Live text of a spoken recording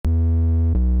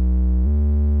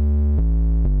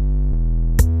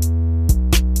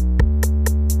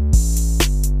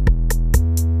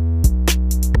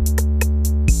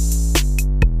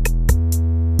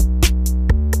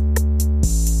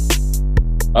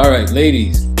All right,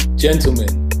 ladies,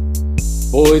 gentlemen,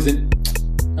 boys, and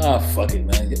fuck it,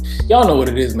 man. Y'all know what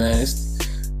it is, man. It's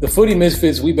the Footy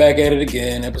Misfits. We back at it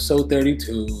again, episode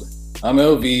 32. I'm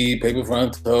LV, Paper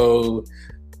Fronto.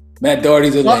 Matt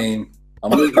Doherty's a lame.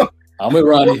 I'm with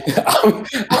Ronnie.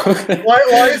 Why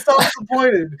are you so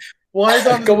disappointed? Why is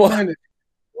that disappointed?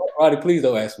 Ronnie, please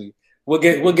don't ask me. We'll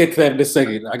get to that in a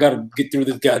second. I gotta get through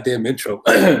this goddamn intro.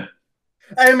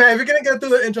 Hey man, if you're gonna get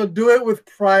through the intro, do it with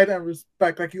pride and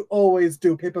respect, like you always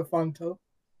do, Paper Fronto.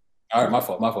 All right, my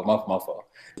fault.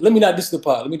 Let me not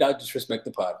disrespect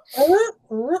the pod.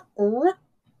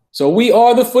 So we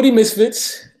are the Footy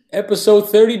Misfits, episode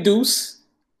 30 Deuce.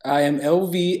 I am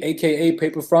LV, aka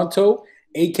Paper Fronto,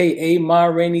 aka Ma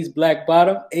Rainey's Black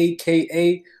Bottom,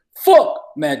 aka fuck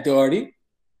Matt Doherty.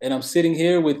 And I'm sitting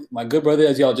here with my good brother,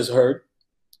 as y'all just heard.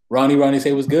 Ronnie,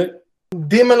 say what's good?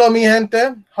 Dímelo, mi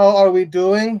gente. How are we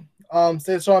doing?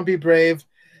 Stay strong, be brave.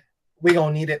 We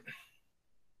gonna need it.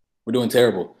 We're doing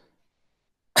terrible.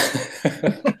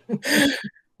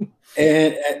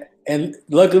 and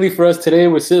luckily for us today,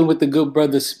 we're sitting with the good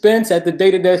brother Spence at the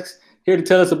data desk, here to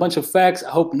tell us a bunch of facts. I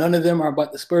hope none of them are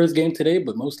about the Spurs game today,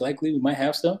 but most likely we might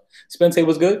have some. Spence, hey,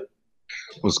 what's good?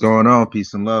 What's going on?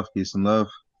 Peace and love. Peace and love.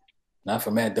 Not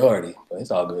for Matt Doherty, but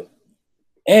it's all good.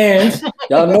 And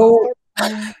y'all know,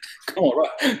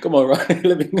 come on, Ronnie.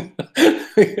 Let me.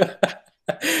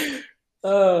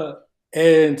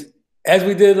 And as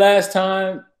we did last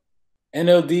time,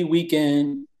 NLD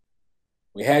weekend,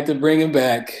 we had to bring him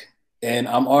back, and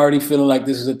I'm already feeling like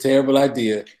this is a terrible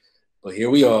idea, but here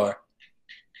we are.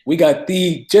 We got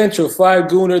the Gentrified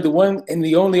Gooner, the one and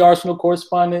the only Arsenal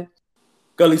correspondent.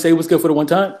 Gully, say what's good for the one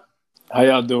time. How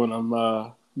y'all doing?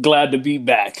 I'm glad to be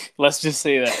back. Let's just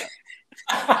say that.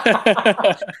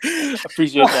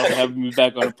 Appreciate that for having me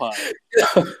back on the pod.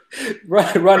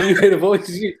 Ronnie, you hear the voice?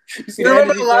 You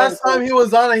remember the last time he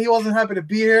was on and he wasn't happy to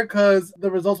be here because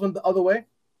the results went the other way?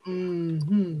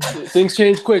 Mm-hmm. Things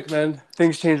change quick, man.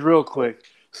 Things change real quick.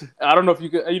 I don't know if you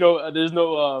could, there's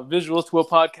no visuals to a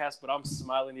podcast, but I'm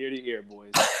smiling ear to ear,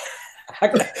 boys. I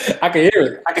can hear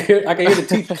it. I can hear the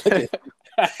teeth clicking.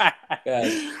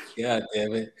 God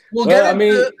damn it. We'll get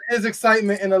into his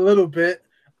excitement in a little bit.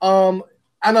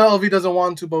 I know LV doesn't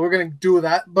want to, but we're going to do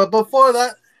that. But before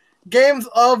that, games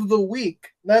of the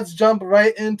week. Let's jump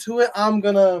right into it. I'm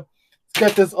going to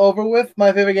get this over with.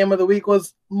 My favorite game of the week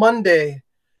was Monday.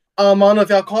 I don't know if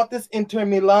y'all caught this. Inter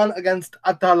Milan against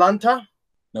Atalanta.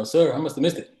 No, sir. I must have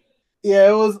missed it. Yeah,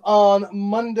 it was on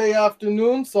Monday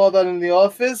afternoon. Saw that in the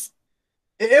office.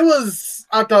 It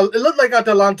looked like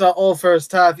Atalanta all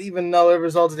first half, even though it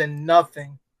resulted in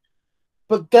nothing.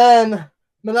 But then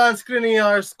Milan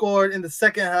Skriniar scored in the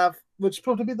second half, which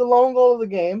proved to be the lone goal of the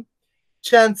game.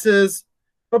 Chances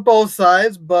for both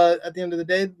sides, but at the end of the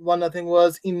day, 1-0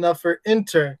 was enough for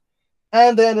Inter.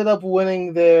 And they ended up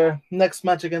winning their next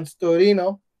match against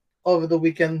Torino over the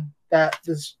weekend that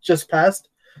just passed.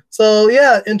 So,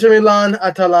 yeah, Inter Milan,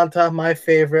 Atalanta, my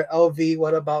favorite. LV,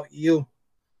 what about you?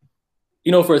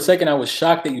 You know, for a second, I was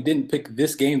shocked that you didn't pick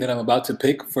this game that I'm about to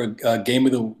pick for game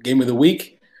of the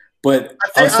week. But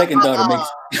on second thought,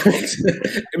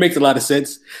 it makes a lot of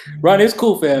sense. Ron, it's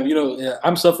cool, fam. You know,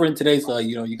 I'm suffering today, so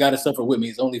you got to suffer with me.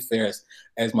 It's only fair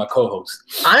as my co-host.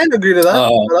 I didn't agree to that.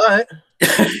 All right.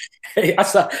 Hey, I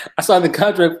signed the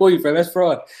contract for you, fam. That's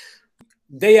fraud.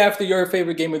 Day after your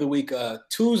favorite game of the week,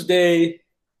 Tuesday,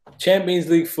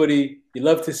 Champions League footy. You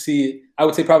love to see it. I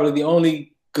would say probably the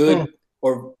only good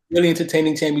or really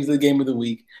entertaining Champions League game of the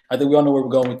week. I think we all know where we're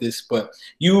going with this, but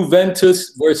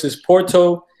Juventus versus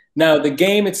Porto. Now, the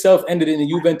game itself ended in a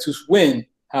Juventus win.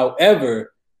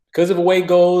 However, because of away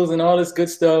goals and all this good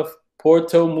stuff,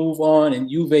 Porto move on and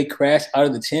Juve crash out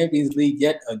of the Champions League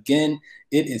yet again.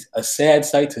 It is a sad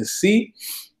sight to see.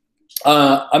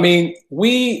 Ronnie,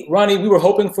 we were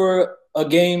hoping for a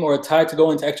game or a tie to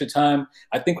go into extra time.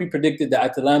 I think we predicted the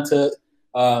Atalanta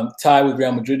tie with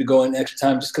Real Madrid to go in extra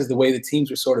time just because the way the teams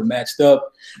were sort of matched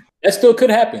up. That still could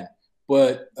happen.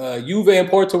 But Juve and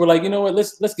Porto were like, you know what,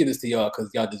 let's give this to y'all because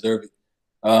y'all deserve it.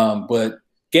 But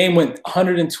game went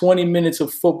 120 minutes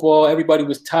of football. Everybody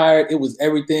was tired. It was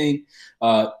everything.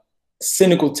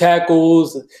 Cynical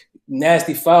tackles,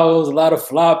 nasty fouls, a lot of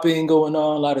flopping going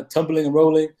on, a lot of tumbling and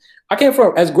rolling. I can't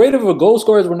front. As great of a goal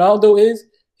scorer as Ronaldo is,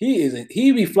 he isn't.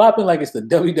 He be flopping like it's the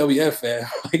WWF, fan.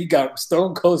 He got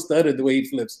stone cold stuttered the way he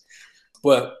flips.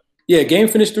 But, yeah, game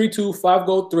finished 3-2,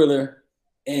 5-goal thriller.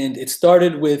 And it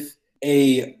started with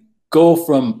a goal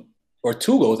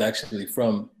two goals actually,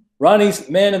 from Ronnie's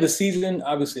man of the season,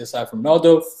 obviously aside from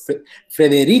Ronaldo,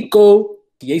 Federico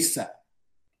Chiesa.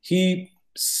 He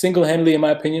single-handedly, in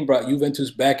my opinion, brought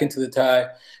Juventus back into the tie.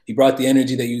 He brought the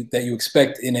energy that you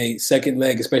expect in a second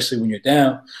leg, especially when you're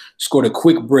down. Scored a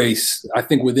quick brace, I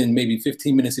think within maybe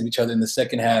 15 minutes of each other in the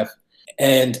second half.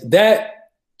 And that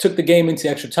took the game into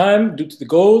extra time due to the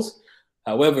goals.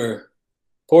 However,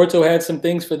 Porto had some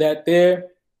things for that there,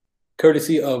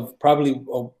 courtesy of probably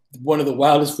one of the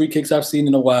wildest free kicks I've seen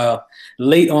in a while.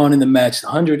 Late on in the match,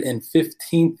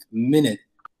 115th minute,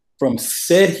 from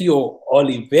Sergio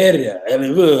Oliveira.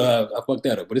 I fucked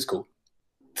that up, but it's cool.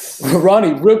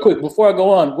 Ronnie, real quick before I go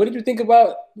on, what did you think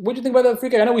about that free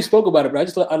kick? I know we spoke about it,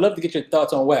 but I'd love to get your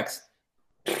thoughts on Wax.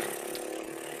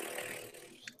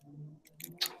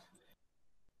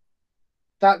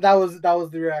 That was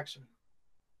the reaction.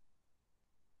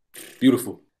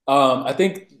 Beautiful. I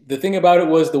think the thing about it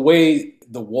was the way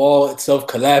the wall itself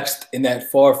collapsed in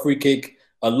that far free kick,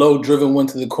 a low driven one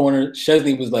to the corner.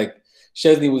 Szczesny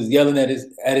was yelling at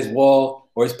his wall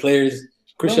or his players.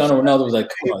 Cristiano Ronaldo was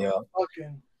like, "Come on, y'all."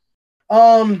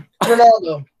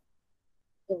 Ronaldo.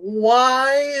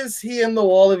 Why is he in the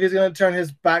wall if he's gonna turn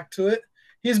his back to it?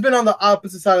 He's been on the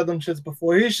opposite side of them shits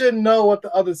before. He should know what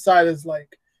the other side is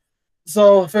like.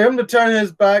 So for him to turn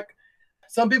his back,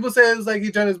 some people say it's like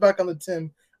he turned his back on the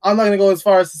team. I'm not gonna go as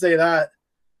far as to say that.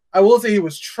 I will say he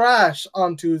was trash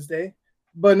on Tuesday,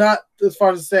 but not as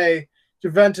far as to say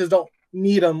Juventus don't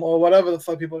need him or whatever the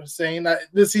fuck people are saying. That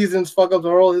this season's fuck ups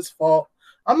are all his fault.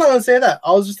 I'm not gonna say that.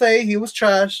 I'll just say he was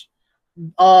trash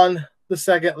on the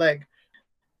second leg.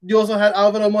 You also had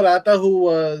Alvaro Morata, who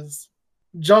was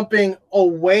jumping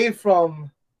away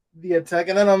from the attack,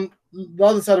 and then on the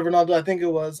other side of Ronaldo, I think it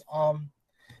was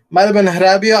might have been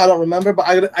Hrabia, I don't remember, but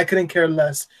I couldn't care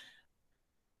less.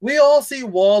 We all see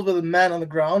walls with a man on the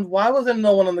ground. Why was there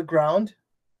no one on the ground?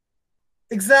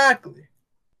 Exactly.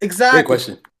 Great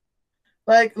question.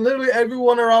 Like, literally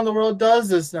everyone around the world does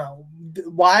this now.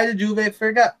 Why did Juve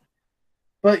forget?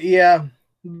 But yeah,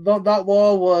 that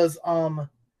wall was I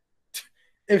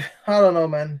don't know,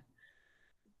 man.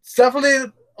 It's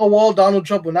definitely a wall Donald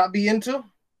Trump would not be into.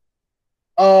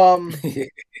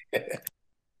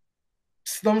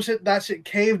 That shit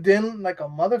caved in like a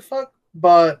motherfucker,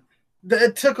 but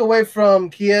it took away from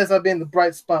Chiesa being the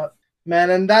bright spot, man,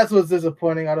 and that's what's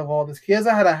disappointing out of all this.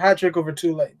 Chiesa had a hat trick over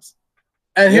 2 legs,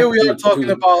 and here we are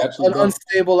talking about an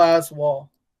unstable ass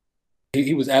wall.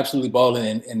 He was absolutely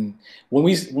balling, and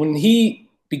when he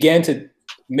began to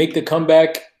make the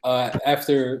comeback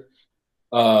after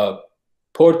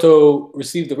Porto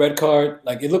received the red card,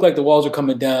 like it looked like the walls were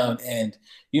coming down, and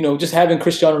just having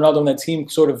Cristiano Ronaldo on that team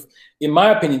sort of, in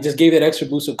my opinion, just gave that extra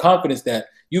boost of confidence that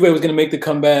Juve was going to make the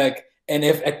comeback, and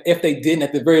if they didn't,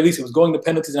 at the very least, it was going to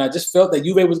penalties, and I just felt that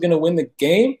Juve was going to win the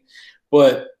game.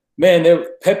 But man,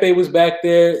 Pepe was back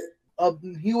there.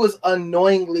 He was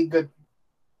annoyingly good.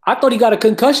 I thought he got a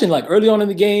concussion like early on in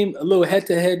the game, a little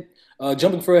head-to-head,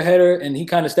 jumping for a header, and he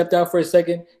kind of stepped out for a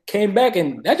second, came back,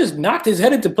 and that just knocked his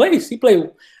head into place. He played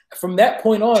from that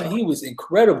point on. He was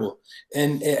incredible,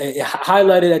 and it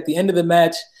highlighted at the end of the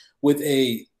match with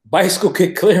a bicycle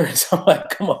kick clearance. I'm like,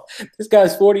 come on, this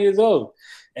guy's 40 years old,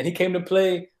 and he came to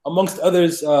play amongst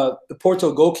others. The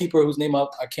Porto goalkeeper, whose name I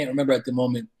can't remember at the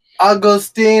moment,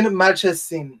 Agustin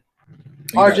Marchesin,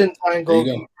 Argentine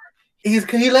goalkeeper.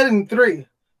 He let in 3,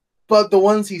 but the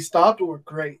ones he stopped were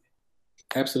great.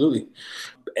 Absolutely.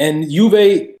 And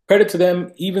Juve, credit to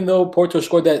them, even though Porto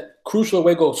scored that crucial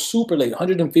away goal super late,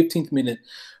 115th minute,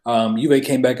 Juve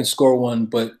came back and scored one,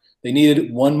 but they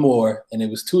needed one more, and it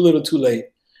was too little too late.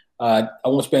 I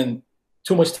won't spend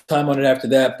too much time on it after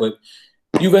that, but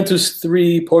Juventus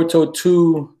 3, Porto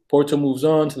 2. Porto moves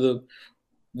on to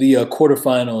the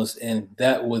quarterfinals, and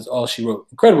that was all she wrote.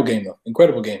 Incredible game, though.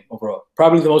 Incredible game overall.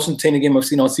 Probably the most entertaining game I've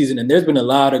seen all season, and there's been a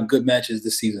lot of good matches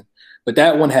this season. But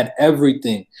that one had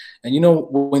everything. And,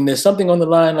 when there's something on the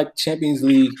line like Champions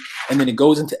League and then it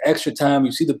goes into extra time,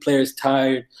 you see the players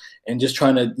tired and just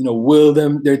trying to, will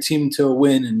their team to a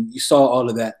win. And you saw all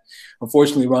of that.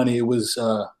 Unfortunately, Ronnie, it was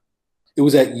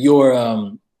at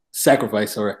your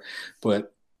sacrifice, but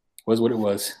it was what it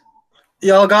was.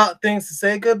 Y'all got things to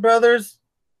say, good brothers?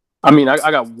 I mean,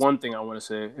 I got one thing I want to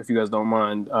say, if you guys don't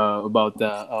mind, about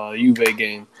that Juve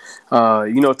game.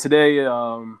 Today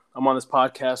I'm on this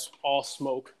podcast, All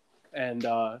Smoke, and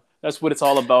that's what it's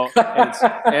all about.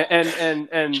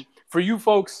 And for you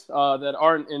folks that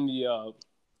aren't in the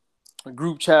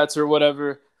group chats or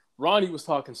whatever, Ronnie was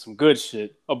talking some good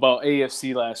shit about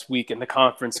AFC last week in the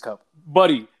Conference Cup.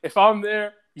 Buddy, if I'm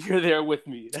there, you're there with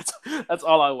me. That's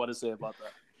all I want to say about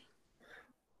that.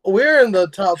 We're in the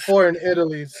top 4 in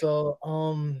Italy, so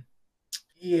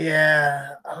yeah,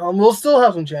 we'll still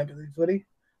have some Champions League footy.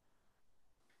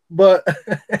 But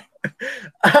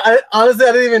Honestly,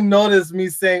 I didn't even notice me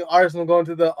saying Arsenal going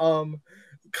to the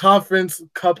Conference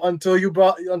Cup until you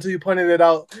pointed it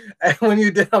out. And when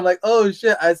you did, I'm like, oh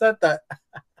shit, I said that.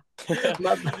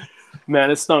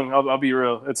 Man, it stung. I'll be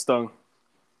real. It stung.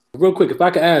 Real quick, if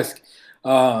I could ask,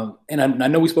 and I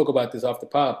know we spoke about this off the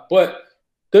pop, but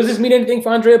does this mean anything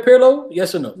for Andrea Pirlo?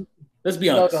 Yes or no? Let's be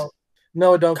honest.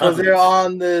 No, don't, because they're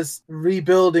on this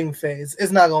rebuilding phase.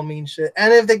 It's not gonna mean shit.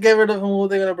 And if they get rid of him, who are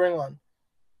they gonna bring on?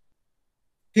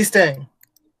 He's staying.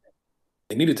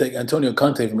 They need to take Antonio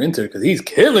Conte from Inter because he's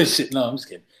killing shit. No, I'm just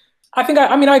kidding.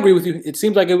 I agree with you. It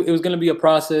seems like it was going to be a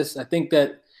process. I think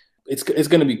that it's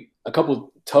going to be a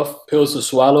couple tough pills to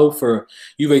swallow for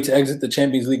Juve to exit the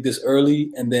Champions League this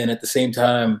early, and then at the same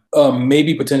time,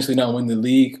 maybe potentially not win the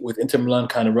league with Inter Milan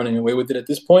kind of running away with it at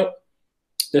this point.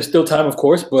 There's still time, of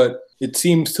course, but it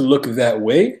seems to look that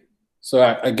way. So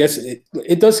I guess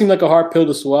it does seem like a hard pill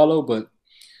to swallow, but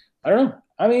I don't know.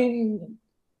 I mean,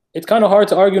 it's kind of hard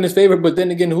to argue in his favor, but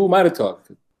then again, who am I to talk?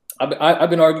 I've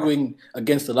been arguing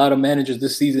against a lot of managers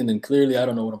this season, and clearly I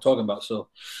don't know what I'm talking about. So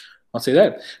I'll say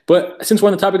that. But since we're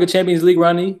on the topic of Champions League,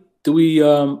 Ronnie, do we,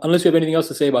 unless you have anything else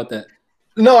to say about that?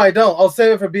 No, I don't. I'll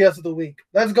save it for BS of the week.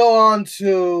 Let's go on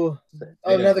to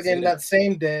another game that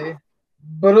same day.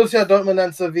 Borussia Dortmund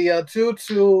and Sevilla,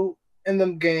 2-2 in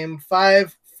the game,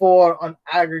 5-4 on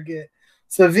aggregate.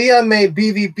 Sevilla made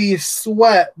BVB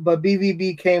sweat, but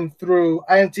BVB came through.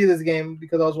 I didn't see this game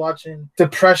because I was watching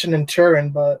Depression in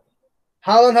Turin, but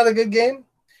Haaland had a good game.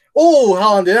 Oh,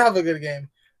 Haaland did have a good game.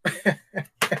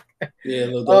 Yeah, a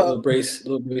little brace.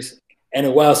 And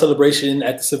a wild celebration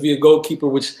at the Sevilla goalkeeper,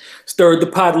 which stirred the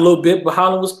pot a little bit, but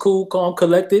Haaland was cool, calm,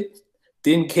 collected,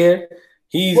 didn't care.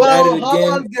 He's at it again.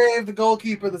 Haaland gave the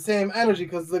goalkeeper the same energy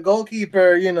because the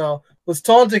goalkeeper, was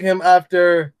taunting him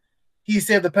after he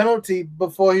saved the penalty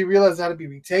before he realized it had to be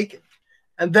retaken.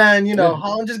 And then,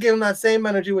 Haaland just gave him that same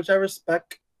energy, which I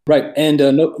respect. Right. And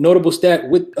notable stat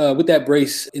with that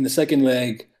brace in the second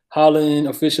leg, Haaland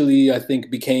officially, I think,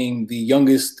 became the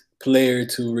youngest player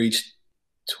to reach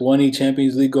 20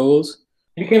 Champions League goals.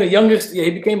 He became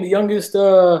the youngest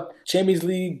Champions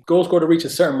League goal scorer to reach a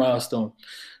certain milestone.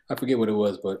 I forget what it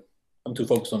was, but I'm too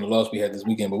focused on the loss we had this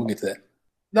weekend, but we'll get to that.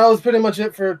 That was pretty much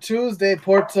it for Tuesday.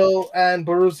 Porto and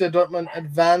Borussia Dortmund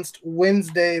advanced.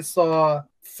 Wednesday saw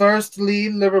firstly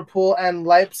Liverpool and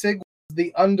Leipzig,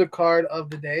 the undercard of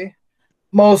the day.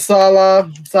 Mo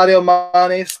Salah, Sadio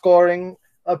Mane scoring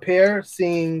a pair,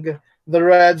 seeing the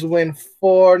Reds win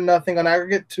 4-0 on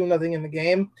aggregate, 2-0 in the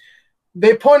game.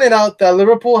 They pointed out that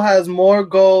Liverpool has more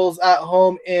goals at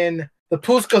home in the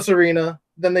Puskas Arena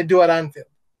than they do at Anfield.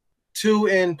 2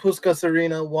 in Puskas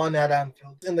Arena, 1 at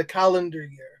Anfield in the calendar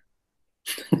year.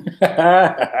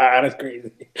 That's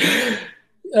crazy.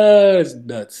 That's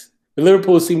nuts. The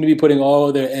Liverpool seem to be putting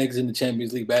all their eggs in the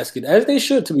Champions League basket, as they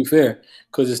should, to be fair,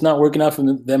 because it's not working out for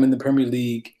them in the Premier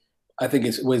League. I think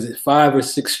it's 5 or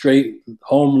 6 straight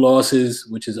home losses,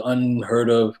 which is unheard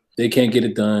of. They can't get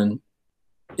it done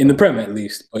in the Premier, at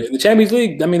least. But in the Champions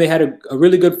League, I mean, they had a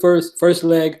really good first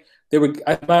leg. They were,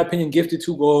 in my opinion, gifted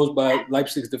 2 goals by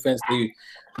Leipzig's defense.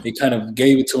 They kind of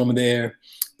gave it to them there.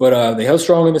 But they held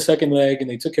strong in the second leg, and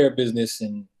they took care of business.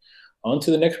 And on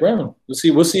to the next round.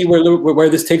 We'll see where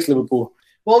this takes Liverpool.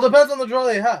 Well, it depends on the draw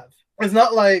they have. It's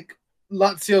not like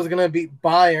Lazio is going to beat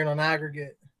Bayern on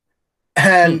aggregate,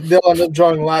 and they'll end up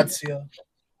drawing Lazio.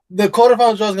 The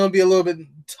quarterfinal draw is going to be a little bit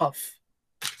tough.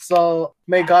 So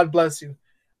may God bless you.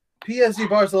 PSG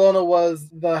Barcelona was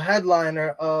the headliner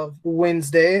of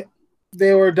Wednesday.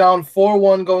 They were down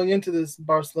 4-1 going into this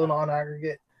Barcelona on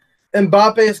aggregate.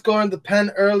 Mbappe scoring the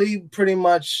pen early, pretty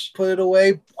much put it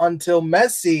away until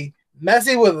Messi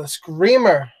with a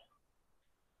screamer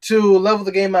to level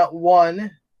the game at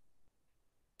 1.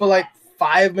 But like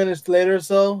 5 minutes later or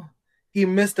so, he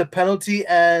missed a penalty,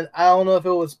 and I don't know if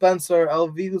it was Spencer or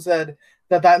LV who said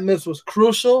that miss was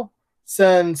crucial,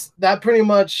 since that pretty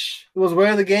much was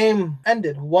where the game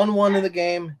ended. 1-1 in the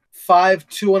game,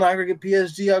 5-2 on aggregate.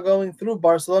 PSG are going through.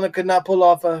 Barcelona could not pull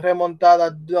off a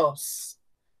remontada dos.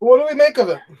 What do we make of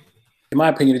it? In my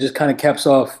opinion, it just kind of caps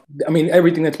off,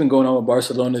 everything that's been going on with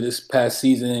Barcelona this past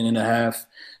season and a half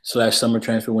 / summer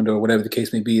transfer window, or whatever the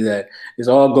case may be, that is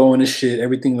all going to shit.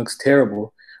 Everything looks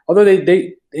terrible. Although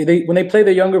they when they play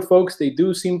the younger folks, they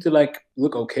do seem to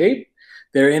look okay.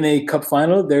 They're in a cup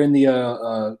final. They're in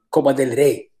the Copa del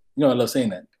Rey. I love saying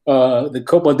that. The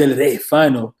Copa del Rey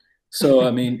final. So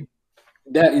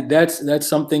that's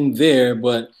something there,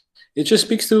 but it just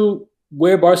speaks to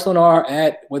where Barcelona are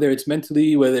at, whether it's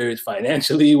mentally, whether it's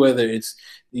financially, whether it's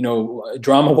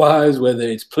drama-wise, whether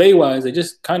it's play-wise. They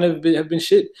just kind of have been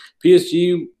shit.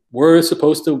 PSG were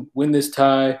supposed to win this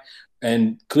tie.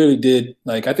 and clearly did.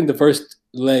 Like, I think the first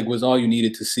leg was all you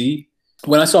needed to see.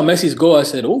 When I saw Messi's goal, I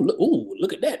said, "Oh,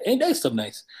 look at that! Ain't that stuff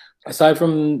nice?" Aside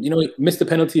from, he missed the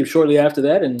penalty shortly after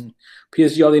that, and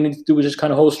PSG, all they needed to do was just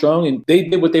kind of hold strong, and they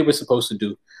did what they were supposed to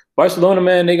do. Barcelona,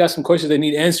 man, they got some questions they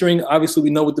need answering. Obviously, we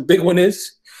know what the big one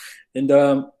is. And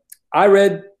I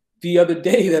read the other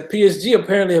day that PSG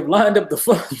apparently have lined up the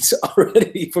funds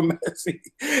already for Messi.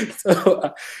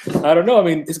 So I don't know. I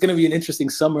mean, it's going to be an interesting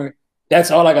summer.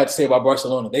 That's all I got to say about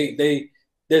Barcelona.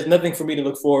 There's nothing for me to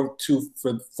look forward to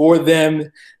for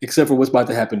them except for what's about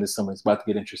to happen this summer. It's about to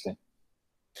get interesting.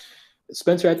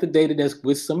 Spencer at the data desk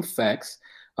with some facts.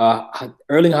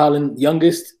 Erling Haaland,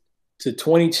 youngest to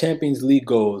 20 Champions League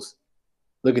goals.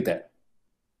 Look at that.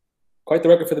 Quite the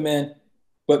record for the man.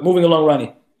 But moving along,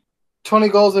 Ronnie. 20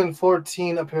 goals in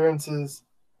 14 appearances.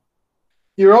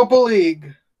 Europa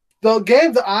League. The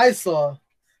game that I saw,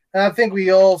 and I think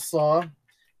we all saw,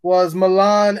 was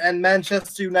Milan and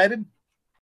Manchester United.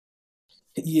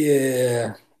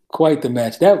 Yeah, quite the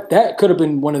match. That could have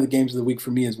been one of the games of the week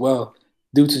for me as well,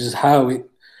 due to just how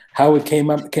it came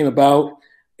about.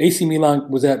 AC Milan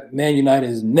was at Man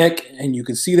United's neck, and you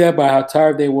could see that by how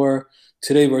tired they were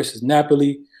today versus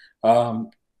Napoli.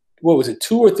 What was it,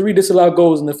 2 or 3 disallowed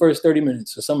goals in the first 30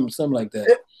 minutes or something like that?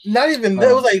 It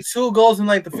was like 2 goals in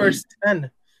like the first 10.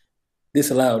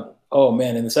 Disallowed. Oh,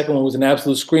 man. And the second one was an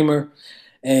absolute screamer.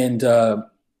 And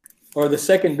or the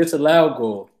second disallowed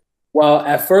goal. While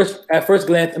at first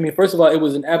glance, I mean, first of all, it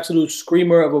was an absolute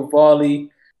screamer of a volley,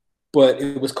 but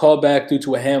it was called back due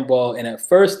to a handball. And at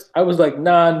first, I was like,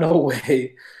 nah, no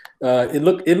way. It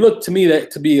looked to me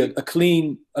that to be a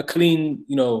clean,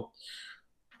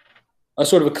 a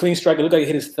sort of a clean strike. It looked like it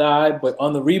hit his thigh, but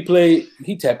on the replay,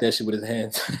 he tapped that shit with his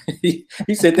hands. he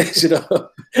set that shit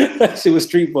up. That shit was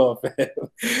street ball, fam.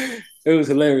 It was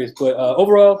hilarious. But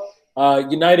overall,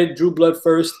 United drew blood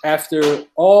first after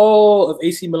all of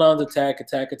AC Milan's attack.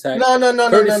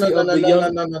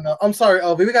 No. I'm sorry,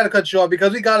 Ovi. We got to cut you off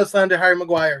because we got to slander Harry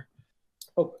Maguire.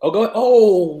 Oh, go ahead.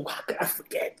 Oh, I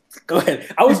forget. Go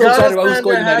ahead. I was so excited about who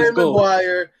scored United's goal. Harry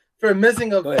Maguire for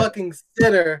missing a fucking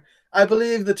sitter. I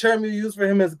believe the term you use for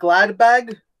him is glad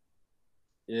bag.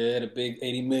 Yeah, the big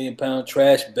 80 million pound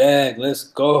trash bag. Let's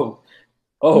go.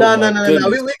 Oh, no.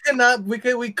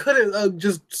 We couldn't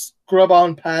just scrub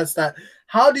on past that.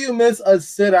 How do you miss a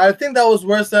sitter? I think that was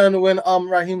worse than when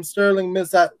Raheem Sterling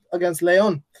missed that against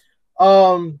Leon.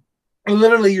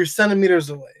 Literally, you're centimeters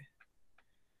away,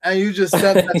 and you just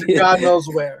sent that to God knows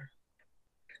where.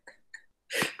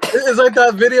 It's like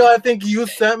that video I think you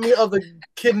sent me of the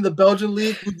kid in the Belgian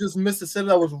league who just missed a sitter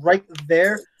that was right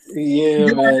there. Yeah,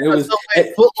 man. It was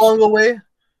a foot long away.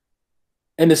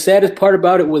 And the saddest part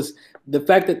about it was the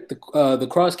fact that the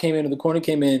cross came in, or the corner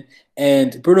came in,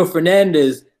 and Bruno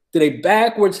Fernandes did a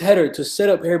backwards header to set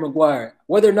up Harry Maguire.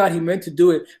 Whether or not he meant to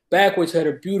do it, backwards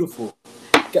header, beautiful.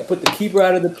 Put the keeper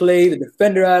out of the play, the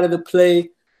defender out of the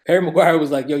play. Harry Maguire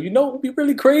was like, yo, you know what would be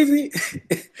really crazy?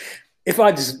 If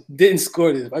I just didn't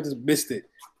score this, if I just missed it.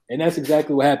 And that's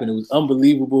exactly what happened. It was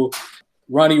unbelievable.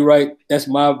 Ronnie Wright, that's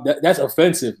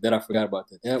offensive that I forgot about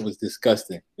that. That was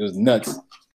disgusting. It was nuts.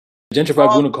 Gentrified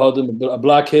Gooner called him a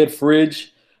blockhead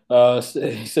fridge.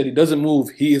 He said he doesn't move.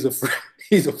 He's a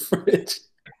fridge.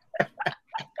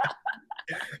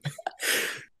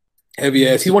 Heavy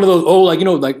ass. He's one of those old, like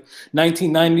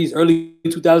 1990s, early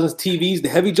 2000s TVs, the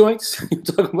heavy joints you're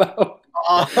talking about.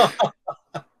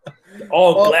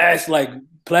 All glass, like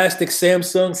plastic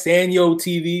Samsung Sanyo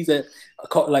TVs that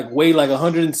weigh like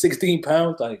 116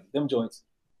 pounds, like them joints.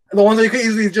 The ones that you could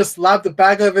easily just slap the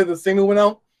back of it, the signal went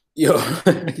out. Yo,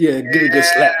 yeah, give it a good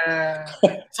slap.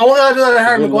 Someone gotta do that to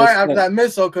Harry Maguire after that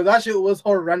miss, though, because that shit was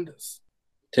horrendous.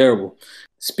 Terrible.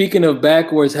 Speaking of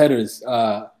backwards headers,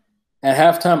 at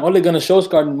halftime, Ole Gunnar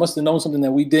Solskjaer must have known something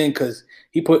that we didn't, because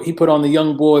he put on the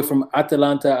young boy from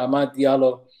Atalanta, Amad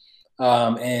Diallo,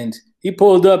 and he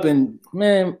pulled up, and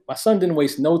man, my son didn't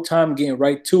waste no time getting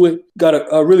right to it. Got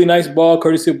a really nice ball,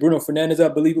 courtesy of Bruno Fernandes, I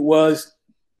believe it was.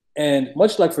 And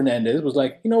much like Fernandes, was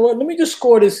like, you know what? Let me just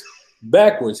score this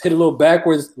backwards. Hit a little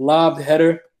backwards lobbed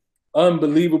header.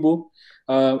 Unbelievable.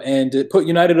 And it put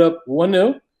United up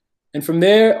 1-0. And from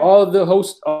there,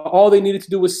 all they needed to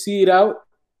do was see it out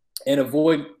and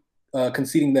avoid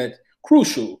conceding that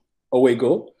crucial away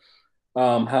goal.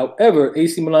 However,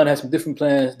 AC Milan has some different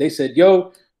plans. They said,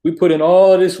 yo, we put in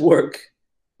all this work,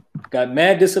 got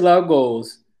mad disallowed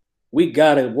goals. We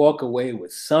got to walk away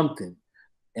with something.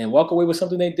 And walk away with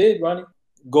something they did, Ronnie.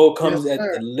 Goal comes at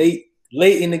the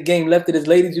late in the game, left it as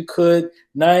late as you could,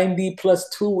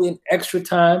 90+2 in extra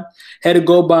time. Had to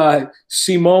go by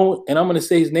Simon, and I'm going to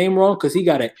say his name wrong because he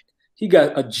got He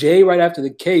got a J right after the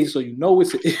K, so you know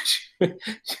it's an issue.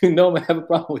 You know I'm gonna have a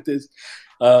problem with this.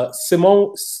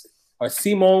 Simon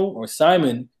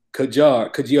Simon Kyer.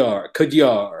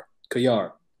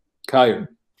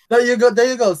 There you go. There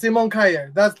you go. Simon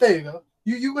Kyer. There you go.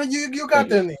 You got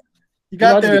there. You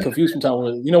got I just there. get confused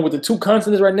sometimes. With the two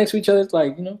consonants right next to each other, it's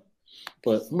like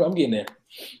But I'm getting there.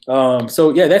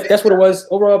 So yeah, that's what it was.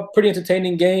 Overall, pretty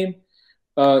entertaining game.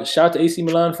 Shout out to AC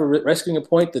Milan for rescuing a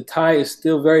point. The tie is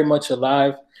still very much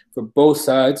alive for both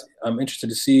sides. I'm interested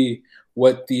to see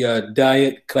what the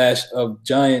diet clash of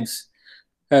giants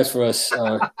has for us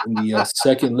in the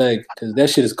second leg, because that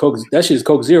shit is Coke. That shit is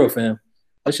Coke Zero, fam.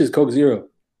 That shit is Coke Zero.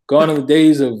 Gone are the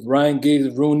days of Ryan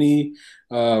Giggs, Rooney,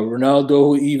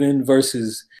 Ronaldo, even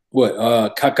versus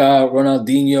Kaká,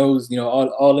 Ronaldinho's.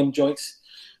 All them joints.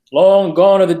 Long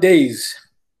gone are the days.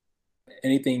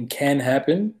 Anything can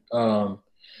happen.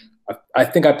 I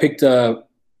think I picked.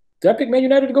 Did I pick Man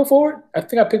United to go forward? I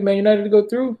think I picked Man United to go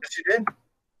through. Yes, you did.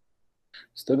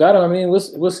 Still got them. I mean,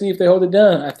 we'll see if they hold it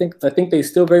down. I think they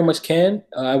still very much can.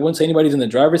 I wouldn't say anybody's in the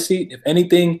driver's seat. If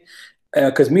anything,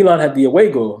 because Milan had the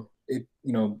away goal, it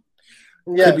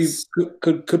Yes.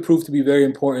 could prove to be very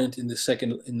important in the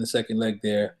second leg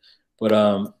there. But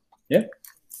yeah.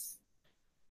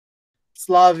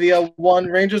 Slavia won,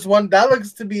 Rangers won. That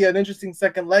looks to be an interesting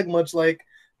second leg, much like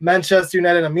Manchester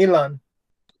United and Milan.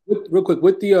 Real quick,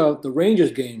 with the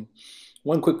Rangers game,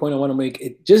 one quick point I want to make.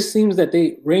 It just seems that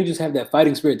Rangers have that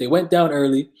fighting spirit. They went down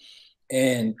early,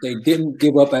 and they didn't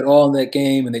give up at all in that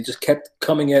game, and they just kept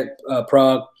coming at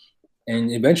Prague,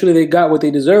 and eventually they got what they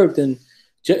deserved. And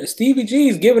Stevie G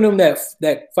is giving them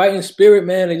that fighting spirit,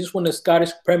 man. They just won the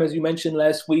Scottish Prem, as you mentioned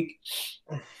last week.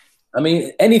 I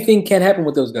mean, anything can happen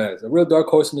with those guys. A real dark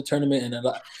horse in the tournament, and I'd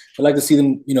like to see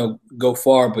them, go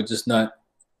far, but just not.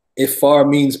 If far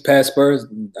means past Spurs,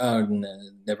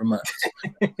 never mind.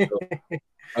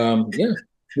 So, yeah.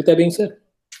 With that being said,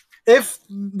 if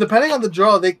depending on the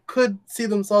draw, they could see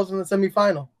themselves in the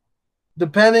semifinal.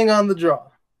 Depending on the draw,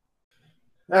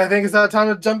 I think it's time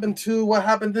to jump into what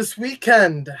happened this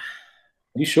weekend.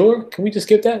 You sure? Can we just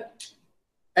skip that?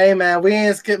 Hey man, we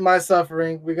ain't skip my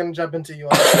suffering. We're gonna jump into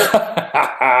yours.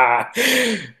 Yeah,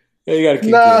 you gotta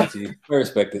keep that, G. I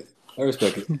respect it.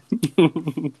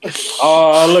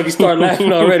 Oh, look, he started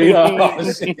laughing already.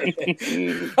 Oh, shit.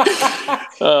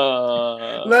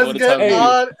 Let's get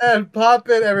on and pop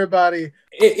it, everybody.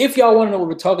 If y'all want to know what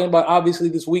we're talking about, obviously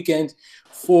this weekend,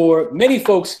 for many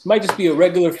folks, might just be a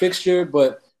regular fixture,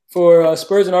 but for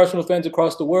Spurs and Arsenal fans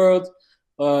across the world,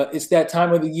 it's that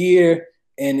time of the year,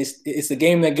 and it's the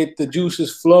game that get the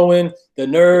juices flowing, the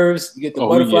nerves, you get the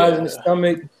butterflies in the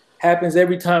stomach. Happens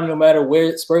every time, no matter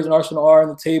where Spurs and Arsenal are on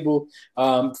the table.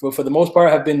 For the most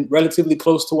part, have been relatively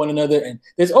close to one another. And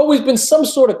there's always been some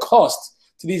sort of cost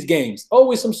to these games.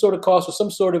 Always some sort of cost or some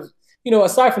sort of,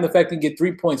 aside from the fact that you get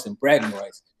 3 points and bragging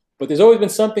rights. But there's always been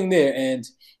something there. And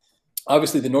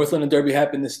obviously the North London Derby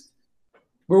happened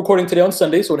we're recording today on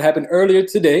Sunday, so it happened earlier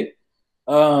today.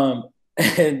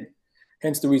 And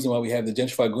hence the reason why we have the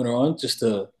Gentrified Gooner on,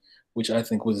 which I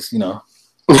think was,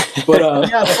 But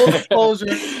yeah, full disclosure.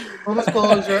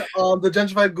 The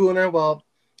Gentrified Gooner, well,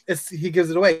 he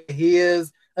gives it away. He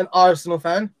is an Arsenal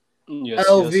fan. Yes,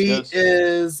 LV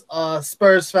is a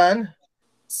Spurs fan.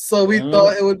 So we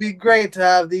thought it would be great to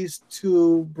have these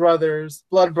two blood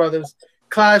brothers,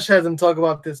 clash heads and talk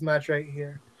about this match right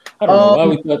here. I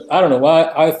don't know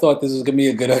why I thought this was gonna be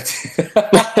a good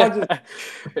idea.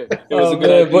 It was a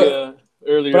good idea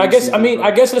earlier. But I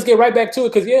guess let's get right back to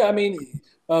it, because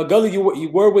Gully, you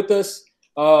were with us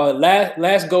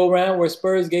last go round where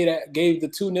Spurs gave the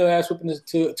 2-0 ass whooping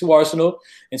to Arsenal,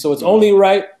 and so it's only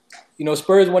right.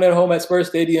 Spurs won at home at Spurs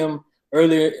Stadium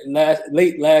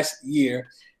late last year,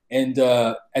 and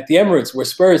at the Emirates, where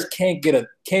Spurs can't get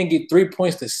 3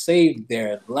 points to save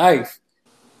their life.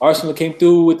 Arsenal came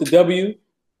through with the W.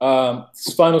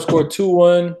 Final score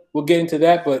 2-1. We'll get into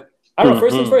that, but I don't know.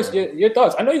 First things first, your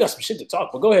thoughts. I know you got some shit to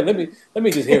talk, but go ahead. Let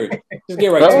me just hear it. Just get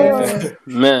right to it.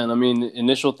 Man, I mean,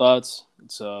 initial thoughts.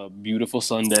 It's a beautiful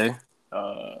Sunday.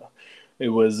 It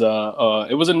was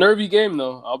a nervy game,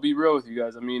 though. I'll be real with you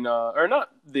guys. I mean, or not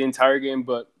the entire game,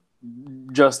 but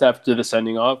just after the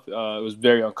sending off, it was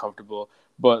very uncomfortable.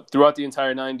 But throughout the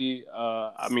entire 90,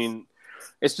 I mean,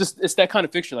 it's that kind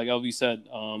of fixture, like LV said,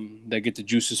 that get the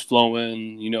juices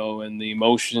flowing, and the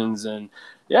emotions. And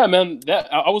yeah, man,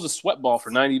 I was a sweat ball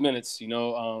for 90 minutes,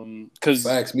 because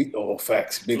facts,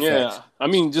 big facts. I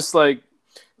mean, just like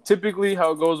typically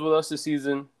how it goes with us this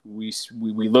season, we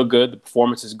look good, the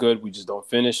performance is good, we just don't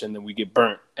finish, and then we get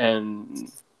burnt.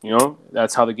 And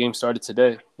that's how the game started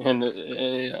today. And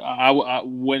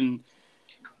when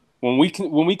when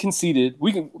we conceded,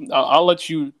 we can. I'll let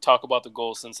you talk about the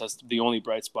goal since that's the only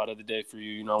bright spot of the day for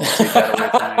you. You know, I won't take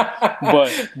that away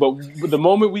from you. But the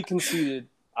moment we conceded,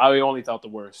 I only thought the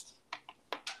worst.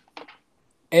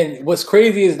 And what's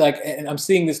crazy is like, and I'm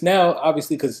seeing this now,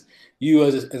 obviously, because you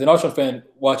as an Arsenal fan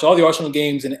watch all the Arsenal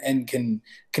games and can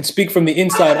speak from the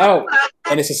inside out.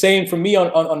 And it's the same for me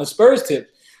on the Spurs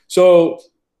tip. So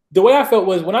the way I felt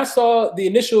was when I saw the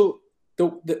initial.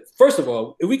 First of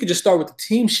all, if we could just start with the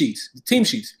team sheets.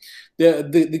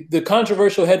 The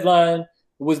controversial headline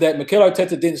was that Mikel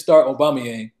Arteta didn't start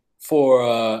Aubameyang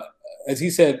for, as he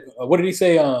said, what did he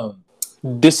say?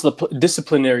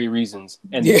 Disciplinary reasons.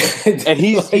 And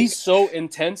he's so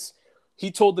intense.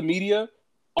 He told the media,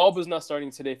 Alba's not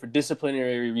starting today for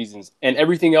disciplinary reasons, and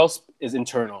everything else is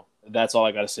internal. That's all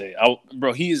I gotta say.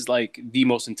 Bro, he is like the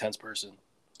most intense person.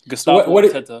 Gustavo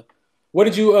Arteta. What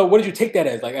did you take that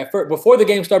as? Like at first, before the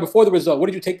game started, before the result, what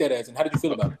did you take that as, and how did you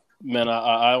feel about it? Man,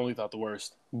 I only thought the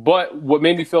worst. But what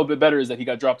made me feel a bit better is that he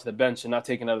got dropped to the bench and not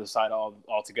taken out of the side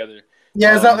altogether.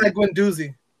 Yeah, it's not like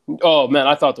Guendouzi. Oh man,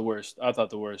 I thought the worst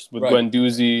with right.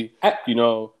 Guendouzi. You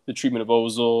know, the treatment of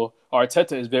Ozil.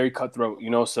 Arteta is very cutthroat. You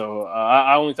know, so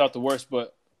I only thought the worst.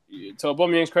 But to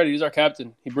Aubameyang's credit, he's our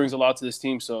captain. He brings a lot to this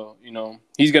team. So you know,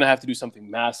 he's gonna have to do something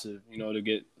massive. You know, to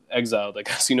get exiled, I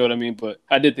guess, you know what I mean? But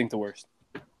I did think the worst.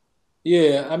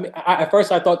 Yeah, I mean, at first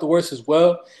I thought the worst as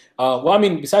well. I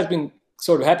mean, besides being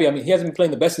sort of happy, I mean, he hasn't been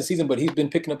playing the best this season, but he's been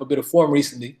picking up a bit of form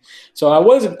recently. So I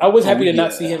was happy to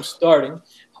not see him starting.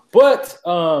 But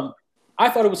I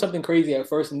thought it was something crazy at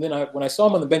first, and then when I saw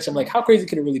him on the bench, I'm like, how crazy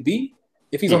could it really be?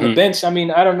 If he's on the bench, I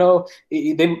mean, I don't know.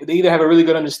 They either have a really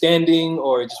good understanding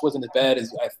or it just wasn't as bad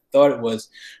as I thought it was.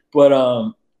 But,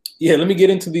 yeah, let me get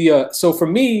into the so for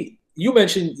me, you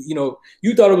mentioned, you know,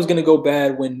 you thought it was going to go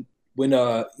bad when you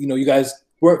know, you guys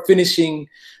weren't finishing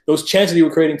those chances you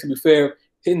were creating, to be fair,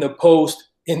 hitting the post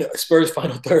in Spurs'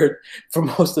 final third for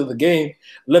most of the game,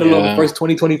 let alone the first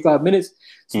 20, 25 minutes.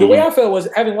 So the way I felt was,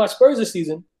 having watched Spurs this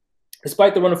season,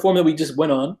 despite the run of form that we just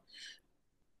went on,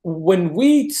 when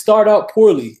we start out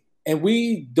poorly and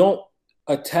we don't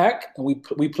attack and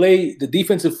we play the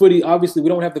defensive footy, obviously we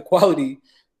don't have the quality.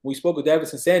 We spoke with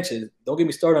Davinson Sanchez. Don't get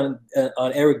me started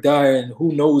on Eric Dyer and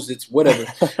who knows, it's whatever.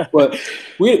 But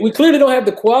we clearly don't have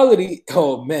the quality.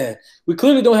 Oh, man. We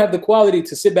clearly don't have the quality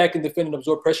to sit back and defend and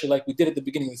absorb pressure like we did at the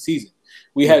beginning of the season.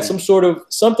 We had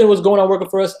something was going on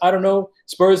working for us. I don't know.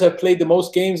 Spurs have played the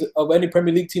most games of any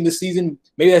Premier League team this season.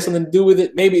 Maybe that has something to do with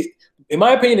it. Maybe, in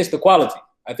my opinion, it's the quality.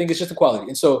 I think it's just the quality.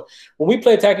 And so when we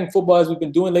play attacking football, as we've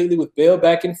been doing lately with Bale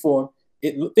back in form,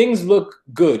 things look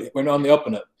good. We're on the up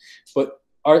and up. But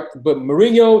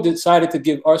Mourinho decided to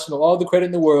give Arsenal all the credit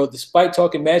in the world, despite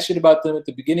talking mad shit about them at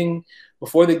the beginning,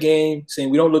 before the game, saying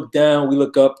we don't look down, we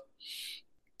look up.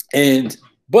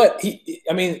 But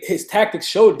his tactics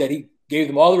showed that he gave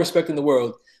them all the respect in the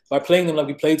world by playing them like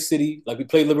we played City, like we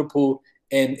played Liverpool,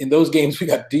 and in those games we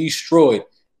got destroyed.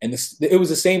 And it was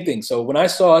the same thing. So when I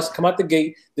saw us come out the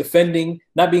gate, defending,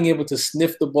 not being able to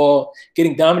sniff the ball,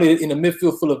 getting dominated in a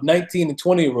midfield full of 19 and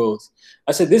 20-year-olds,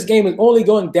 I said this game is only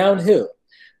going downhill.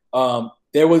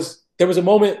 There was a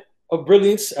moment of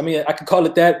brilliance. I mean, I could call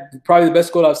it that. Probably the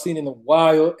best goal I've seen in a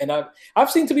while. And I've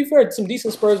seen, to be fair, some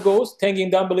decent Spurs goals.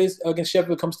 Tanguy Ndombele against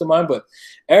Sheffield comes to mind. But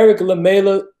Eric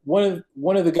Lamela, one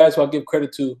of the guys who I'll give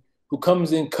credit to, who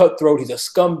comes in cutthroat. He's a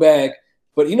scumbag.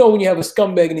 But you know, when you have a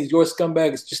scumbag and he's your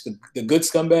scumbag, it's just the good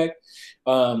scumbag.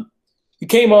 He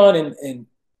came on and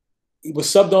he was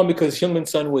subbed on because Heung-min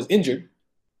Son was injured.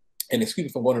 And excuse me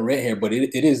if I'm going to rant here, but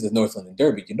it is the North London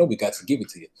Derby. You know we got to give it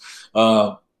to you.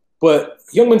 But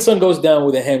Heung-min Son goes down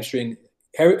with a hamstring.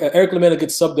 Eric Lamela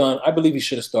gets subbed on. I believe he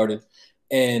should have started.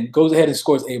 And goes ahead and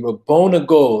scores a Rabona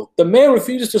goal. The man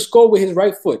refuses to score with his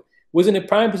right foot. Was in a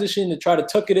prime position to try to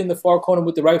tuck it in the far corner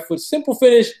with the right foot. Simple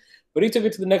finish, but he took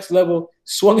it to the next level,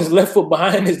 swung his left foot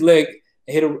behind his leg,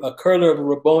 and hit a curler of a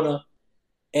Rabona.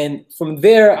 And from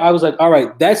there, I was like, all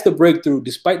right, that's the breakthrough,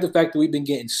 despite the fact that we've been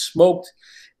getting smoked.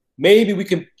 Maybe we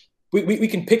can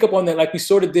pick up on that like we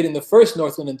sort of did in the first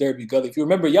North London Derby, Gully. If you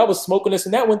remember, y'all was smoking us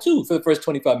in that one too for the first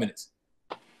 25 minutes.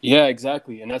 Yeah,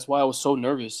 exactly. And that's why I was so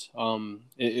nervous.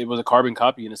 It was a carbon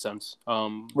copy in a sense.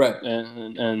 Right.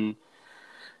 And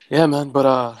yeah, man. But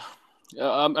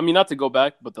I mean, not to go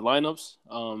back, but the lineups.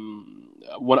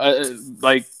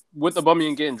 With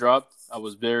Aubameyang getting dropped, I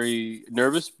was very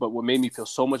nervous. But what made me feel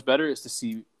so much better is to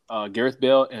see Gareth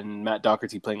Bale and Matt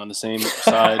Doherty playing on the same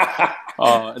side,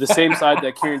 the same side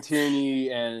that Kieran Tierney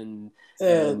and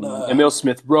Emile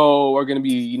Smith-Rowe are going to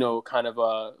be, you know, kind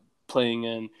of playing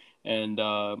in. And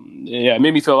it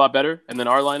made me feel a lot better. And then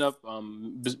our lineup,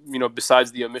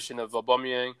 besides the omission of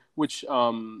Aubameyang, which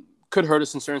could hurt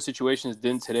us in certain situations.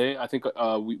 Didn't today. I think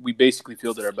we basically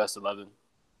fielded our best 11.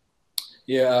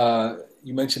 Yeah,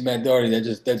 you mentioned Matt Doherty. That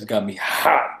just got me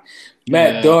hot.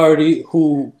 Matt Doherty,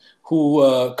 who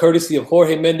courtesy of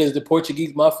Jorge Mendes, the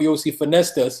Portuguese mafiosi,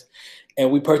 finessed us,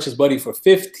 and we purchased Buddy for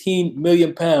 £15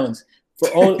 million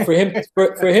for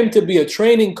him to be a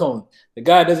training cone. The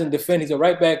guy doesn't defend. He's a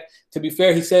right back. To be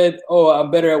fair, he said, "Oh,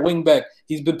 I'm better at wing back."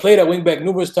 He's been played at wing back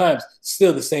numerous times.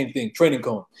 Still the same thing. Training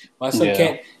cone. My son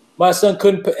can't. My son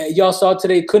couldn't. Y'all saw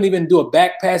today. Couldn't even do a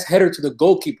back pass header to the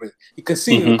goalkeeper. He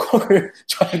conceded in the corner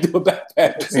trying to do a back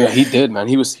pass. Yeah, he did, man.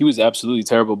 He was absolutely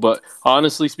terrible. But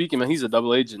honestly speaking, man, he's a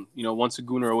double agent. You know, once a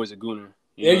Gooner, always a Gooner.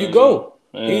 There you go.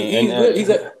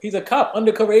 He's a cop,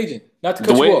 undercover agent. Not to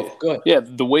cut you off. Go ahead. Yeah,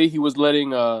 the way he was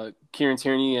letting Kieran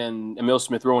Tierney and Emil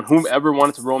Smith Rowe and whomever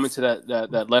wanted to roam into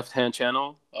that left hand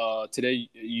channel today,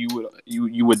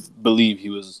 you would believe he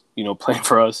was playing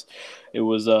for us.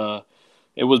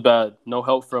 It was bad. No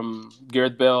help from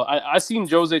Gareth Bale. I seen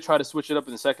Jose try to switch it up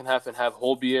in the second half and have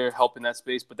Holbier help in that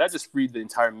space, but that just freed the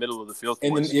entire middle of the field.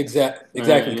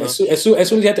 Exactly. As soon as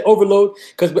he had to overload,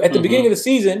 because at the beginning of the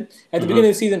season,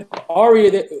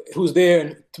 Aria, who's there,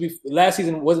 and last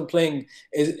season wasn't playing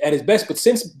at his best, but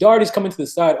since Doherty's coming to the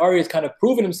side, Aria's kind of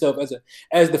proven himself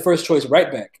as the first choice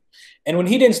right back. And when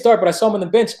he didn't start, but I saw him on the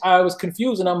bench, I was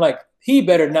confused, and I'm like, he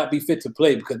better not be fit to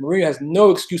play because Mourinho has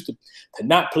no excuse to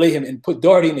not play him and put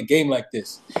Doherty in a game like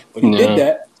this. But he did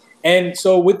that. And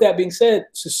so with that being said,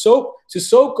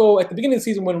 Sissoko, at the beginning of the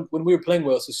season when we were playing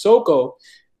well, Sissoko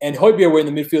and Højbjerg were in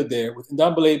the midfield there with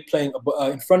Ndombele playing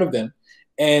in front of them.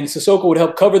 And Sissoko would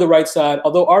help cover the right side,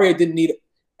 although Aria didn't need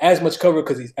as much cover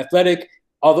because he's athletic,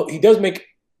 although he does make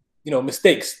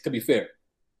mistakes, to be fair.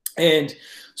 And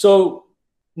so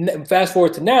fast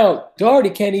forward to now, Doherty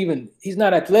he's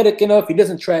not athletic enough. He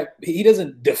doesn't track. He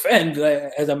doesn't defend,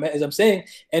 as I'm saying.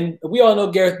 And we all know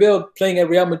Gareth Bale playing at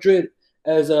Real Madrid,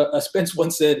 as Spence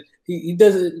once said, he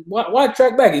doesn't. Why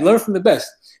track back? He learned from the best.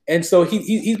 And so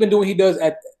he's been doing what he does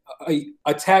at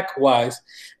attack wise.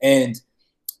 And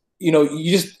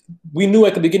we knew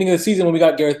at the beginning of the season when we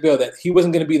got Gareth Bale that he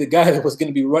wasn't going to be the guy that was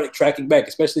going to be tracking back,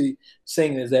 especially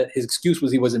saying that his excuse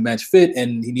was he wasn't match fit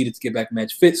and he needed to get back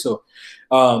match fit. So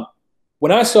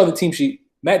when I saw the team sheet,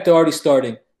 Matt Doherty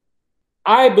starting,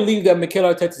 I believe that Mikel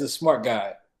Arteta is a smart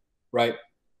guy, right?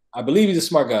 I believe he's a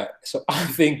smart guy. So I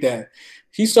think that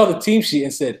he saw the team sheet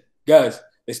and said, guys,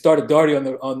 they started Doherty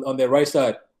on their right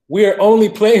side. We are only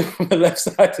playing from the left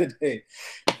side today.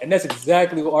 And that's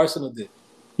exactly what Arsenal did.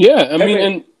 Yeah, I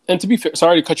mean, and to be fair,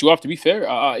 sorry to cut you off. To be fair,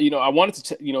 I wanted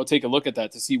to take a look at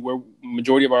that to see where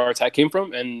majority of our attack came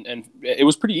from, and it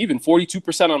was pretty even.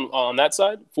 42% on that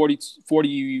side,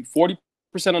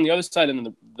 40% on the other side, and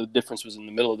then the difference was in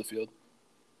the middle of the field.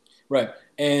 Right,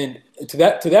 and to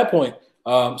that point,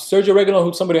 Sergio Reguilón,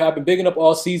 who's somebody I've been bigging up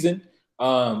all season,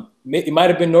 it might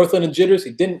have been North London jitters.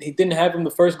 He didn't have him the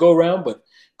first go around, but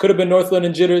could have been North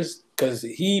London jitters because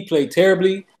he played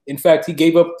terribly. In fact, he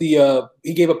gave up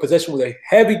possession with a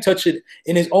heavy touch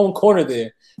in his own corner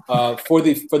there for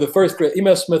the first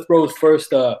Emil Smith Rowe's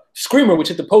first screamer, which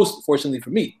hit the post, fortunately for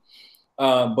me.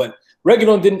 But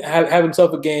Reguilón didn't have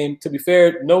himself a game. To be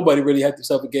fair, nobody really had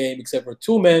himself a game except for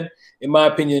two men, in my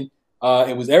opinion.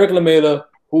 It was Eric Lamela,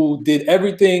 who did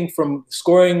everything from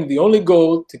scoring the only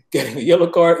goal to getting a yellow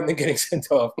card and then getting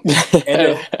sent off,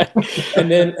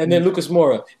 and then Lucas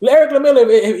Moura. Eric Lamela,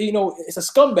 it's a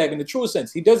scumbag in the truest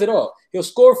sense. He does it all. He'll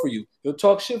score for you. He'll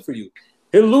talk shit for you.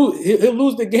 He'll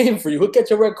lose the game for you. He'll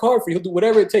catch a red card for you. He'll do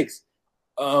whatever it takes.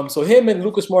 So him and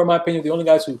Lucas Moura, in my opinion, are the only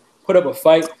guys who put up a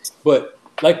fight. But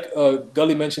like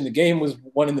Gully mentioned, the game was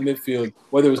won in the midfield,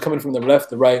 whether it was coming from the left,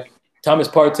 the right. Thomas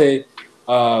Partey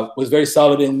was very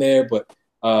solid in there, but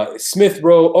Smith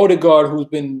Rowe, Odegaard, who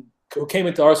came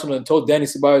into Arsenal and told Danny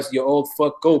Ceballos, "You old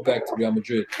fuck, go back to Real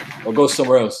Madrid or go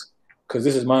somewhere else because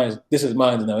this is mine. This is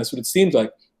mine now." That's what it seems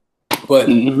like. But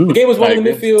the game was won in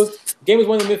the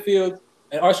midfield.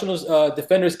 And Arsenal's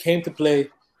defenders came to play.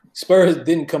 Spurs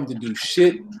didn't come to do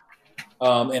shit,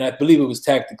 and I believe it was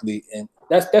tactically, and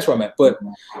that's where I'm at. But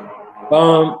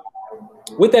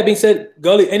with that being said,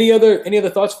 Gully, any other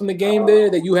thoughts from the game there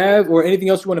that you have, or anything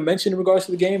else you want to mention in regards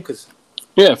to the game? Because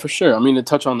yeah, for sure. I mean, to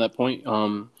touch on that point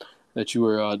that you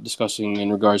were discussing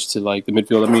in regards to like the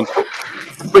midfield. I mean,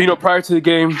 but prior to the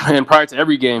game and prior to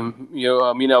every game, me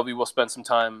and LB will spend some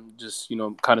time just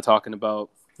kind of talking about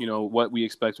what we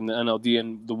expect from the NLD.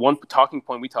 And the one talking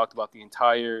point we talked about the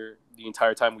entire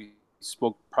time we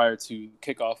spoke prior to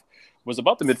kickoff was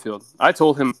about the midfield. I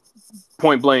told him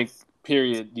point blank,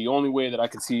 period, the only way that I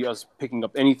could see us picking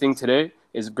up anything today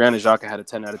is Granit Xhaka had a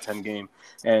 10 out of 10 game,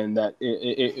 and that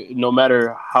no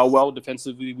matter how well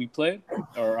defensively we play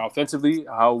or offensively,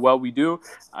 how well we do,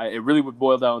 it really would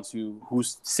boil down to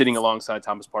who's sitting alongside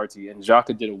Thomas Partey. And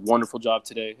Xhaka did a wonderful job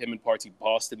today. Him and Partey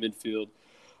bossed the midfield.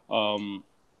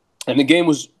 And the game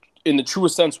was, in the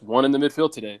truest sense, won in the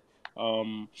midfield today.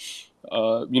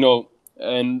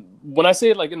 And when I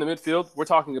say it like in the midfield, we're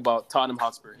talking about Tottenham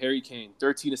Hotspur, Harry Kane,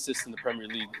 13 assists in the Premier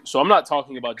League. So I'm not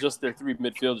talking about just their three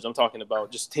midfielders. I'm talking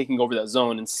about just taking over that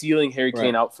zone and sealing Harry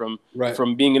Kane out from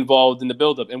being involved in the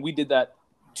buildup. And we did that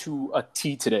to a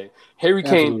T today. Harry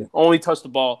Kane only touched the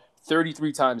ball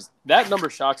 33 times. That number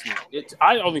shocks me.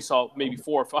 I only saw maybe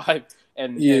 4 or 5,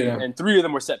 and 3 of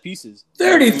them were set pieces.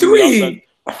 33?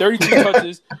 32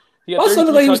 touches. He had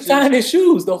also, like he was tying his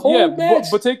shoes the whole match.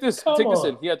 But take this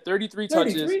in. He had 33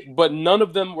 touches, but none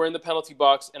of them were in the penalty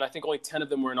box, and I think only 10 of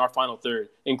them were in our final third,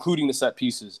 including the set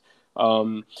pieces.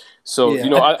 I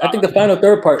think the final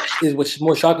third part is what's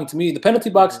more shocking to me. The penalty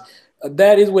box,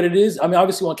 that is what it is. I mean,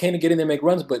 obviously, we want Kane to get in there and make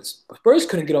runs, but Spurs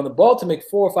couldn't get on the ball to make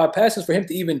 4 or 5 passes for him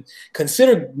to even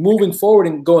consider moving forward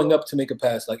and going up to make a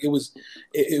pass. Like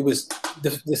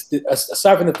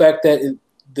aside from the fact that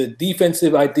the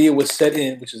defensive idea was set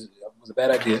in, which was a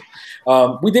bad idea.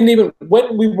 We didn't even,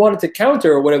 when we wanted to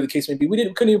counter or whatever the case may be,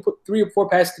 couldn't even put 3 or 4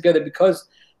 passes together because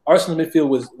Arsenal midfield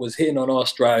was hitting on all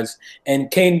strides, and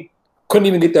Kane couldn't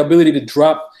even get the ability to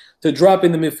drop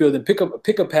in the midfield and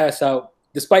pick a pass out,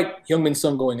 despite Heung-min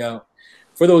Son going out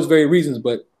for those very reasons.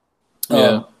 But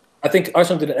I think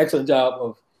Arsenal did an excellent job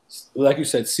of, like you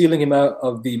said, sealing him out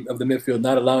of the midfield,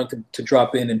 not allowing him to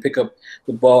drop in and pick up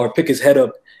the ball or pick his head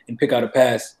up and pick out a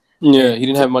pass. Yeah, he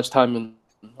didn't have much time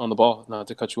on the ball, not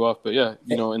to cut you off, but in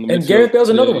the midfield. And Gareth Bale's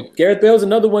another one. Gareth Bale's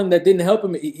another one that didn't help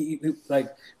him.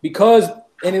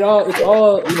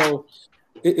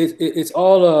 It's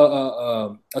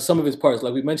all a sum of his parts.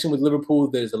 Like we mentioned with Liverpool,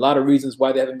 there's a lot of reasons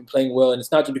why they haven't been playing well, and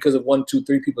it's not just because of 1, 2,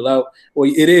 3 people out.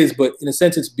 Well, it is, but in a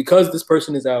sense, it's because this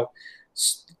person is out.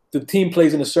 The team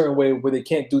plays in a certain way where they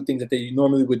can't do things that they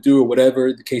normally would do, or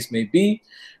whatever the case may be.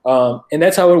 And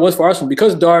that's how it was for Arsenal.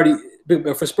 Because Doherty,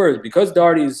 for Spurs, because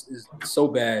Doherty is so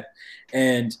bad,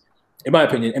 and in my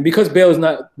opinion, and because Bale is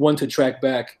not one to track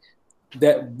back,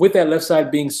 that with that left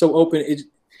side being so open,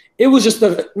 it was just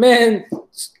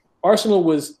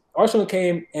Arsenal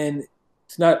came, and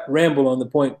it's not ramble on the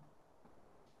point,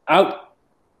 out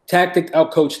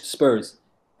coached Spurs,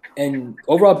 and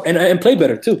overall and played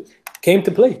better too. Came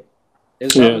to play.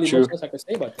 There's not really much else I can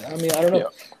say about that. I mean, I don't know. Yeah.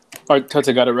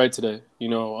 Arteta got it right today.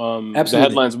 The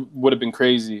headlines would have been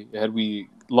crazy had we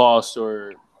lost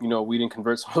or we didn't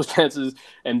convert some of those chances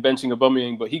and benching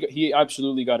Aubameyang, but he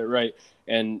absolutely got it right.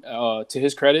 And to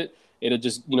his credit, it'll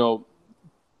just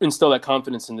instill that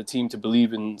confidence in the team to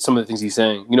believe in some of the things he's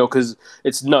saying. Because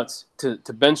it's nuts to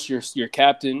bench your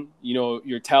captain,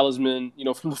 your talisman,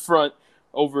 from the front,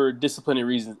 over disciplinary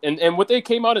reasons. And what they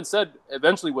came out and said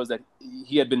eventually was that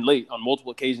he had been late on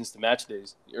multiple occasions to match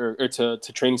days or to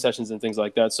training sessions and things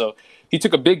like that. So he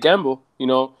took a big gamble,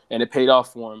 and it paid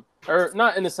off for him. Or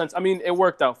not in the sense, I mean, it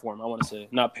worked out for him, I want to say,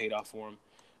 not paid off for him.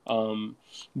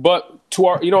 But to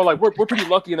our, we're pretty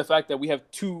lucky in the fact that we have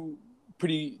 2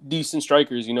 pretty decent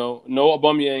strikers, no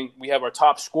Aubameyang. We have our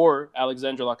top scorer,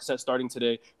 Alexander Lacazette, starting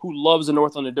today, who loves the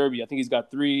North London Derby. I think he's got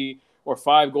 3 or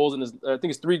 5 goals I think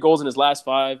it's 3 goals in his last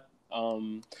 5, or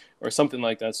something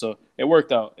like that. So it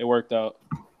worked out.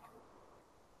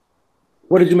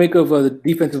 What did you make of the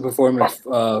defensive performance?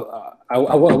 I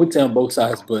would say on both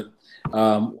sides, but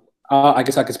I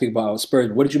guess I could speak about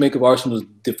Spurs. What did you make of Arsenal's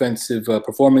defensive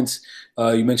performance?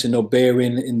 You mentioned no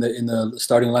Bellerin in the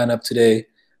starting lineup today.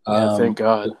 Thank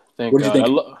God. What did you think?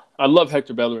 I love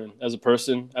Hector Bellerin as a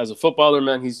person, as a footballer,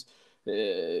 man. He's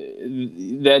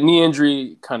that knee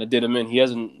injury kind of did him in. He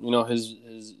hasn't,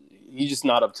 he's just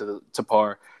not up to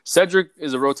par. Cedric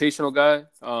is a rotational guy,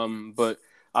 but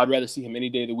I'd rather see him any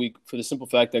day of the week for the simple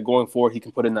fact that going forward he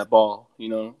can put in that ball,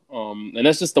 and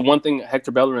that's just the one thing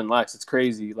Hector Bellerin lacks. It's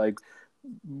crazy. Like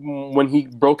when he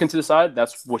broke into the side,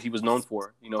 that's what he was known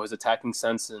for, his attacking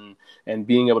sense and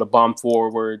being able to bomb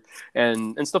forward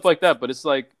and stuff like that. But it's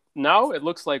like, now it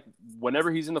looks like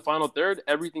whenever he's in the final third,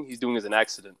 everything he's doing is an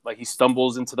accident. Like he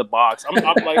stumbles into the box. I'm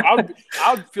like,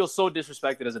 I would feel so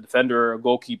disrespected as a defender or a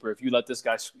goalkeeper if you let this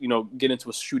guy, get into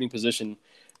a shooting position,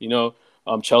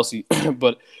 Chelsea.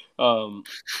 but all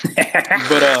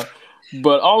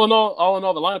in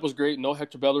all, the lineup was great. No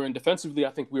Hector Bellerin. Defensively, I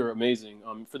think we were amazing.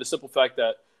 For the simple fact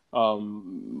that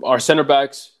our center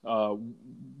backs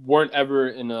weren't ever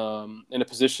in a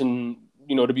position,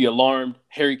 to be alarmed.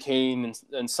 Harry Kane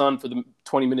and Son for the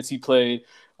 20 minutes he played.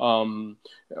 Some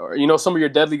of your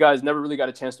deadly guys never really got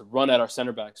a chance to run at our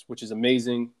center backs, which is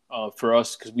amazing for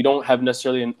us because we don't have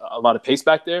necessarily a lot of pace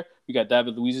back there. We got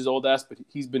David Luiz's old ass, but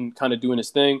he's been kind of doing his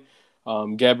thing.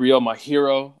 Gabriel, my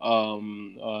hero,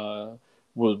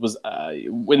 was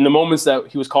in the moments that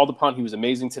he was called upon, he was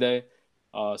amazing today.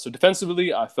 So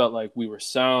defensively, I felt like we were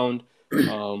sound.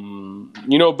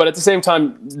 But at the same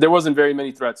time, there wasn't very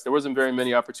many threats. There wasn't very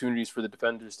many opportunities for the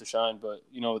defenders to shine. But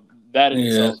that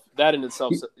in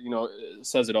itself,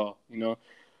 says it all. You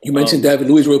mentioned David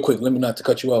Luiz real quick. Let me not to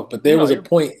cut you off, but there was a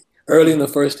point early in the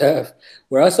first half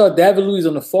where I saw David Luiz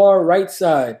on the far right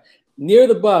side near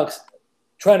the box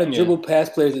trying to dribble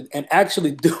past players and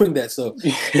actually doing that. So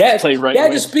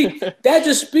that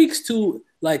just speaks to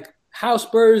like how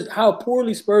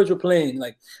poorly Spurs were playing.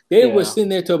 Like they were sitting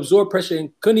there to absorb pressure and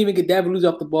couldn't even get David Luiz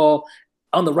off the ball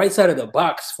on the right side of the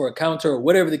box for a counter or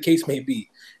whatever the case may be.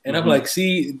 And I'm like,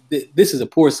 see, this is a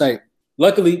poor sight.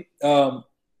 Luckily, Lamela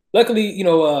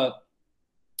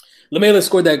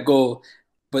scored that goal,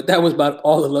 but that was about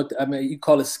all the luck. I mean, you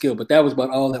call it skill, but that was about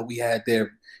all that we had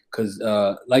there. Because,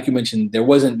 like you mentioned, there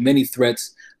wasn't many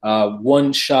threats.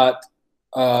 One shot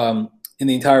in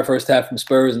the entire first half from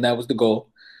Spurs, and that was the goal.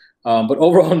 But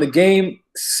overall in the game,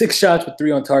 6 shots with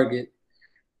 3 on target.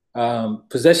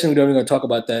 Possession, we don't even going to talk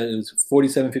about that. It was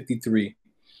 47-53.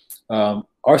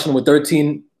 Arsenal with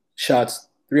 13 shots,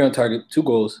 3 on target, 2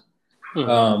 goals.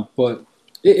 But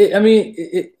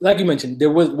like you mentioned,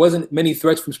 there wasn't many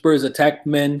threats from Spurs attacked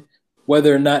men.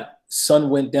 Whether or not Son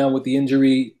went down with the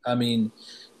injury, I mean,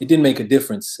 it didn't make a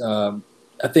difference. I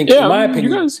think, in my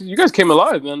opinion, you guys came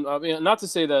alive, man. I mean, not to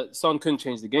say that Son couldn't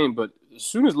change the game, but as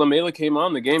soon as Lamela came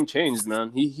on, the game changed,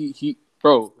 man. He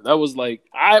bro, that was like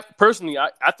I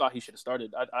thought he should have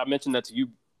started. I mentioned that to you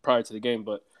prior to the game,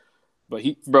 but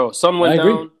Son went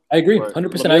down. I agree,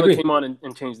 100%. I agree. Came on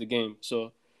and changed the game,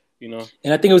 so.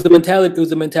 And I think it was the mentality. It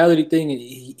was the mentality thing.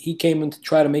 He came in to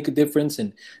try to make a difference,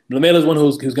 and Lamela is one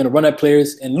who's going to run at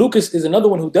players, and Lucas is another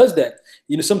one who does that.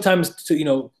 Sometimes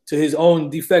to his own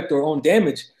defect or own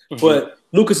damage. But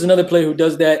Lucas is another player who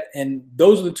does that, and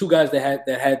those are the 2 guys that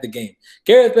had the game.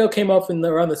 Gareth Bale came off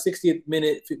around the 60th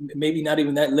minute, maybe not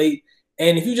even that late,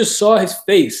 and if you just saw his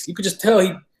face, you could just tell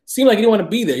he seemed like he didn't want to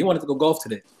be there. He wanted to go golf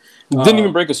today. Didn't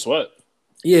even break a sweat.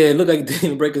 Yeah, it looked like he didn't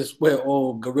even break a sweat.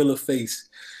 Oh, gorilla face.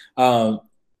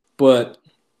 But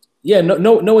yeah,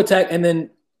 no attack. And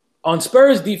then on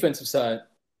Spurs' defensive side,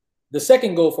 the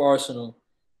second goal for Arsenal,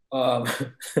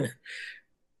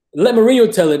 let Mourinho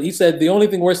tell it. He said the only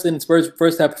thing worse than Spurs'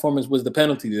 first half performance was the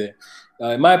penalty there.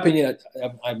 In my opinion,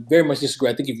 I very much disagree.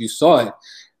 I think if you saw it,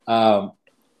 for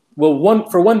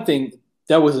one thing,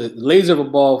 that was a laser of a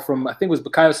ball from, I think it was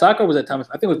Bukayo Saka, or was that Thomas?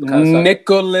 I think it was Bukayo Saka.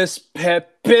 Nicolas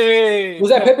Pepe. Was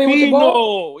that Pepe with the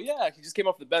ball? Yeah, he just came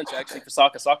off the bench, actually, for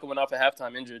Saka. Saka went off at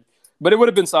halftime injured. But it would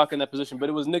have been Saka in that position. But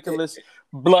it was Nicolas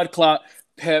Blood Clot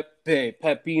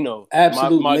Pepino.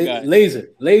 Absolutely. My guy.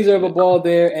 Laser of a ball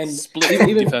there. And split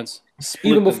defense.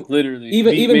 Even before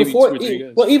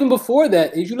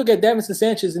that, if you look at Davinson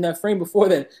Sanchez in that frame before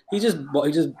that, he's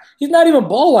not even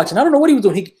ball watching. I don't know what he was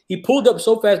doing. He pulled up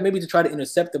so fast, maybe to try to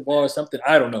intercept the ball or something.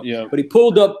 I don't know. Yeah. But he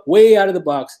pulled up way out of the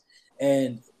box,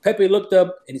 and Pepe looked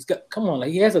up, and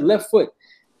he has a left foot,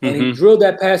 and he drilled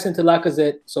that pass into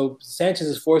Lacazette. So Sanchez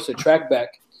is forced to track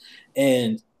back,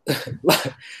 and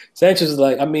Sanchez is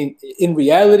like, I mean, in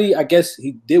reality, I guess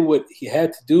he did what he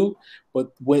had to do.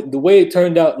 But the way it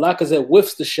turned out, Lacazette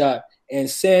whiffs the shot, and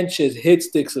Sanchez hit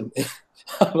sticks him.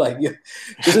 I'm like, yeah,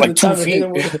 this is like the time 2 to hit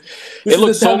him feet. with, It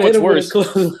looked so much worse.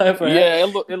 Yeah,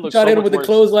 it looked so much try to hit him with the worse.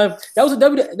 clothesline.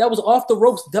 That was off the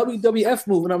ropes WWF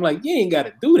move, and I'm like, you ain't got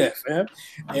to do that, fam.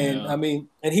 And I mean,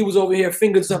 and he was over here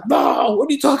fingers up. No, what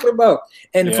are you talking about?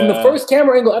 And from the first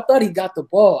camera angle, I thought he got the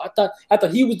ball. I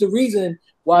thought he was the reason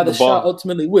why the shot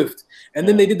ultimately whiffed. And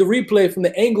then they did the replay from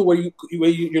the angle where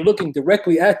you're looking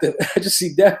directly at them. I just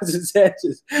see Davinson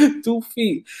Sanchez 2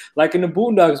 feet, like in the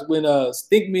Boondocks when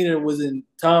Stinkmeaner was in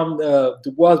Tom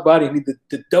Dubois' body and he did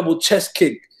the double chest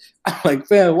kick. I'm like,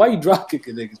 fam, why you drop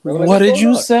kicking niggas, bro? Like, what did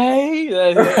you say?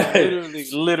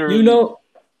 Literally.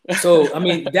 So, I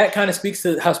mean, that kind of speaks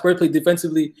to how Spurs play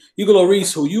defensively. Hugo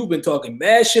Lloris, who you've been talking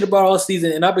mad shit about all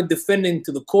season, and I've been defending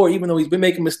to the core, even though he's been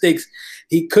making mistakes.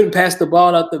 He couldn't pass the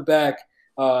ball out the back.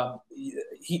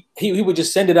 He would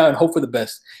just send it out and hope for the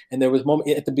best. And there was a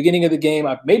moment at the beginning of the game,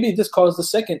 maybe this caused the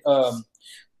second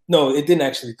no, it didn't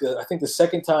actually. I think the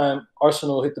second time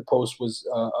Arsenal hit the post was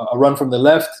a run from the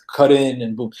left, cut in,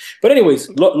 and boom. But anyways,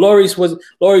 Lloris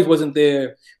wasn't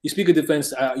there. You speak of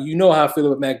defense, you know how I feel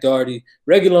about Mac Doherty.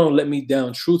 Reguilon let me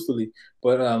down, truthfully.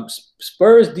 But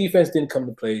Spurs' defense didn't come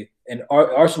to play, and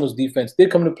Arsenal's defense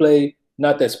did come to play.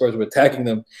 Not that Spurs were attacking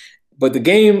them, but the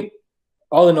game,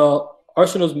 all in all,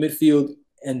 Arsenal's midfield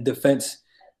and defense,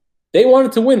 they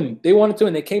wanted to win. They wanted to,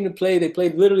 and they came to play. They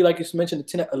played literally, like you mentioned,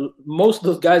 most of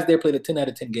those guys there played a 10 out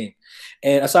of 10 game.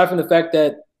 And aside from the fact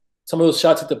that some of those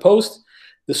shots at the post,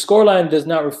 the scoreline does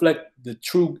not reflect the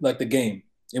true, like, the game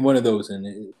in one of those. And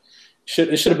it should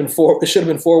have been 4. It should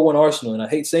have been 4-1 Arsenal. And I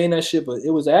hate saying that shit, but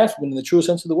it was Ashton in the true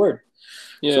sense of the word.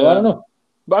 Yeah. So I don't know.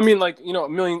 But I mean, like, a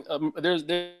million.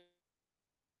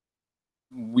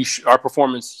 Our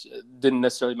performance didn't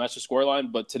necessarily match the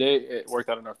scoreline, but today it worked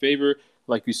out in our favor,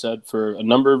 like you said, for a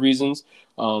number of reasons.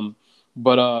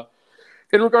 But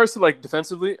in regards to, like,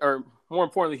 defensively, or more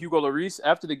importantly, Hugo Lloris,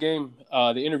 after the game,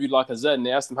 they interviewed Lacazette and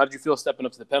they asked him, "How did you feel stepping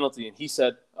up to the penalty?" And he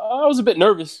said, "I was a bit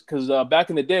nervous because back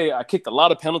in the day, I kicked a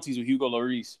lot of penalties with Hugo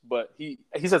Lloris." But he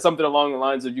said something along the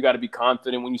lines of, "You got to be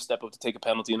confident when you step up to take a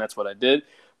penalty," and that's what I did.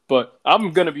 But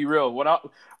I'm gonna be real.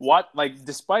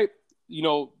 Despite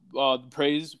the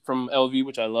praise from LV,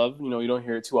 which I love, you don't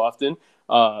hear it too often.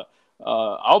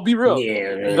 I'll be real.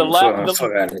 Yeah, the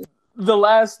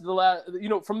last,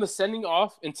 from the sending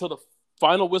off until the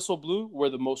final whistle blew were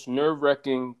the most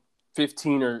nerve-wracking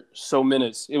 15 or so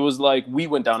minutes. It was like we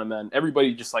went down a man.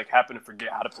 Everybody just, like, happened to forget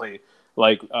how to play,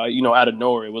 out of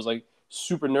nowhere. It was, like,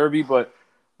 super nervy, but,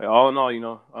 like, all in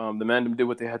all, the man did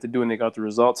what they had to do and they got the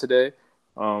result today.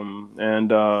 I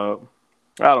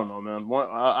don't know, man.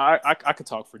 I could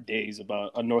talk for days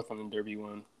about a North London derby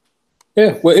win.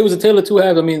 Yeah, well, it was a tale of two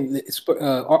halves. I mean,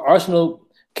 Arsenal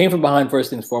came from behind first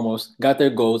things foremost, got their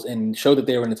goals, and showed that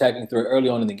they were an attacking threat early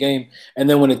on in the game. And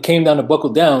then when it came down to buckle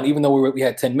down, even though we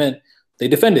had 10 men, they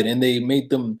defended and they made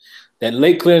them that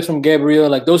late clearance from Gabriel,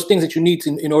 like those things that you need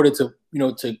in order to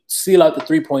to seal out the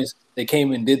 3 points. They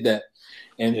came and did that.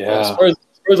 And Spurs,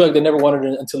 like, they never wanted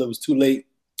it until it was too late,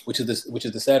 which is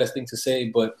the saddest thing to say.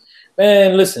 But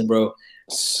man, listen, bro.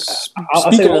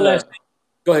 I'll say one last thing.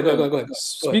 Go ahead.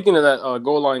 Speaking of that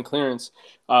goal line clearance,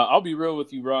 I'll be real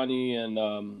with you, Ronnie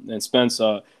and Spence.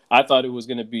 I thought it was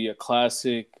going to be a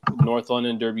classic North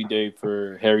London derby day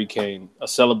for Harry Kane. A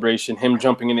celebration, him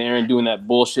jumping in the air and doing that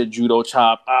bullshit judo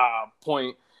chop.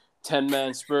 Point,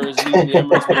 10-man Spurs leading the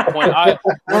Emirates with a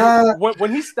point.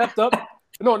 When he stepped up,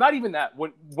 no, not even that.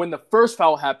 When the first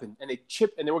foul happened and they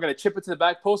were going to chip it to the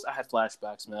back post, I had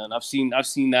flashbacks, man. I've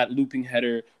seen that looping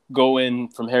header go in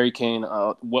from Harry Kane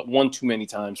one too many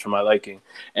times for my liking.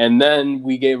 And then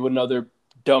we gave another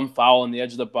dumb foul on the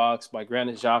edge of the box by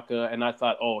Granit Xhaka, and I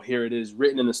thought, oh, here it is,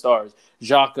 written in the stars.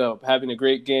 Xhaka having a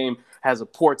great game, has a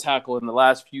poor tackle in the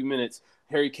last few minutes.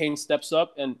 Harry Kane steps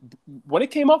up, and when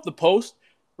it came off the post,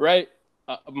 right,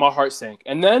 my heart sank.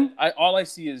 And then all I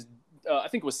see is I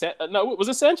think it was was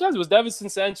it Sanchez? It was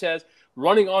Davinson Sanchez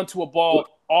running onto a ball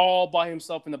all by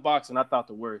himself in the box, and I thought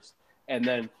the worst. And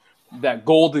then that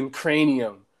golden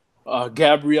cranium,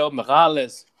 Gabriel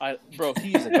Morales,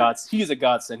 he is a god. He is a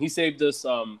godsend. He saved us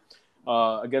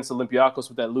against Olympiacos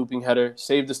with that looping header.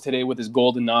 Saved us today with his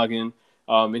golden noggin,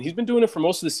 and he's been doing it for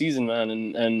most of the season, man.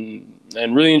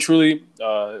 And really and truly,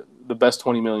 the best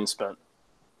 20 million spent.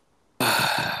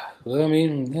 Well, I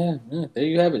mean, yeah, there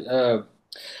you have it.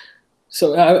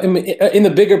 So in the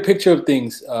bigger picture of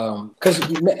things, because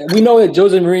we know that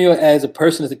Jose Mourinho as a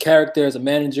person, as a character, as a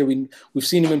manager, we've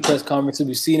seen him in press conferences,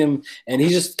 we've seen him, and he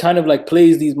just kind of like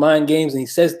plays these mind games, and he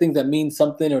says things that mean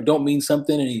something or don't mean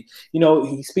something, and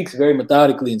he speaks very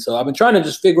methodically. And so I've been trying to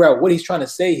just figure out what he's trying to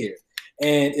say here,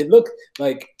 and it looked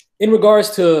like in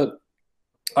regards to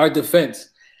our defense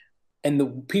and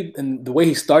the way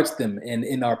he starts them, and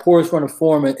in our poorest run of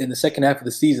form in the second half of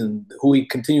the season, who he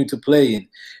continued to play,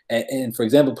 and for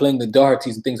example, playing the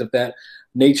Dohertys and things of that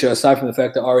nature, aside from the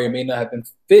fact that Aria may not have been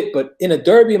fit. But in a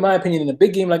derby, in my opinion, in a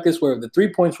big game like this, where the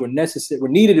 3 points were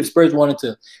needed if Spurs wanted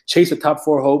to chase the top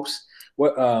four hopes,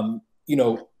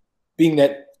 being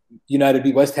that United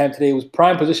beat West Ham today, was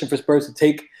prime position for Spurs to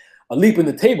take a leap in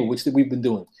the table, which we've been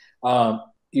doing.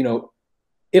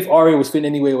 If Aria was fit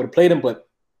anyway, would have played him, but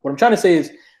what I'm trying to say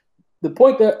is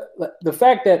the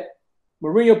fact that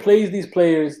Mourinho plays these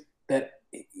players that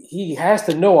he has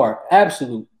to know are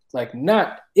absolute, like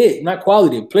not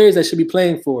quality, players that should be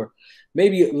playing for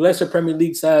maybe lesser Premier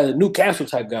League side, Newcastle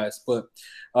type guys. But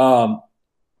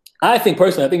I think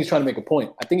he's trying to make a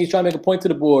point. I think he's trying to make a point to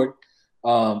the board,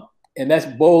 and that's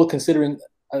bold considering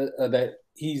that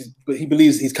he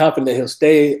believes he's confident that he'll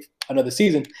stay another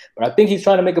season. But I think he's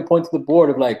trying to make a point to the board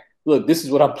of like, look, this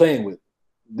is what I'm playing with.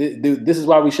 This is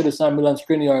why we should have signed Milan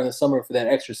Skriniar in the summer for that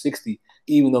extra 60,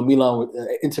 even though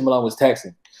Inter Milan was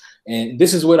taxing. And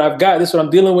this is what I've got. This is what I'm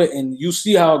dealing with, and you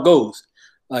see how it goes.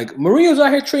 Like Mourinho's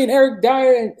out here treating Eric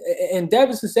Dyer and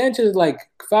Davinson Sanchez like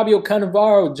Fabio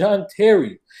Cannavaro, John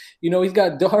Terry. He's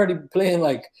got Doherty playing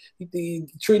like he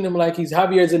treating him like he's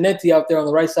Javier Zanetti out there on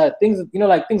the right side. Things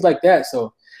like that.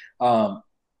 So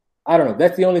I don't know.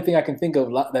 That's the only thing I can think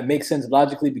of that makes sense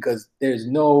logically, because there's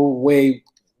no way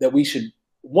that we should,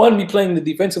 one, be playing the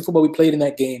defensive football we played in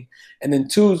that game, and then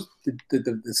two,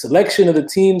 the selection of the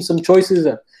team, some choices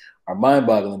are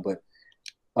mind-boggling. But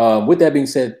with that being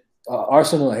said,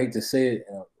 Arsenal, I hate to say it,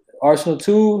 Arsenal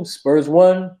 2, Spurs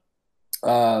 1.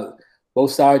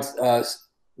 Both sides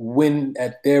win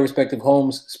at their respective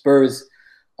homes. Spurs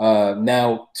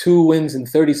now 2 wins in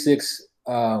 36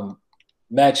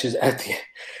 matches at the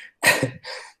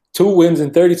 2 wins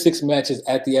in 36 matches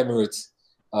at the Emirates.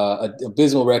 An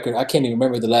abysmal record. I can't even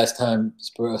remember the last time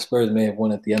Spurs may have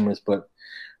won at the Emirates, but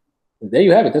there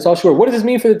you have it. That's all short. What does this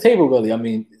mean for the table, really? I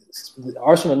mean,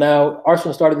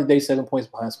 Arsenal started the day 7 points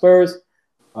behind Spurs.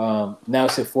 Now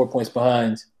sit 4 points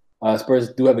behind.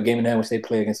 Spurs do have a game in hand which they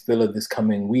play against Villa this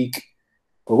coming week.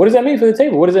 But what does that mean for the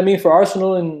table? What does that mean for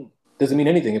Arsenal, and does it mean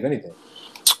anything, if anything?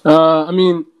 I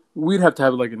mean, we'd have to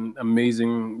have like an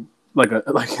amazing, like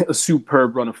a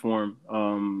superb run of form,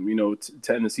 to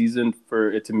end the season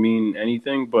for it to mean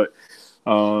anything. But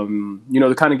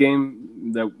the kind of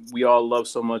game that we all love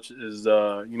so much is,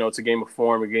 it's a game of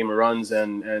form, a game of runs,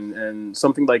 and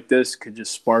something like this could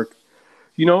just spark,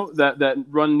 that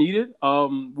run needed.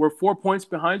 We're 4 points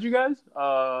behind you guys.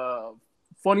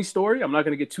 Funny story. I'm not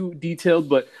going to get too detailed,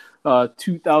 but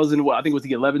 2000, I think it was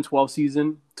the 11-12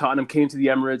 season, Tottenham came to the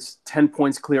Emirates, 10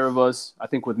 points clear of us, I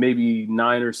think with maybe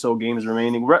 9 or so games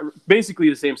remaining. Basically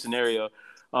the same scenario.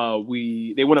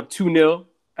 They went up 2-0.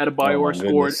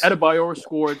 Adebayor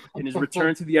scored in his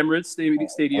return to the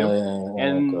Emirates Stadium,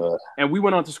 and we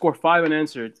went on to score 5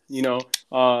 unanswered.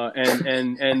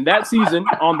 And that season,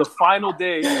 on the final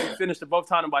day, we finished above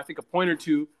Tottenham by I think a point or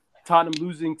two. Tottenham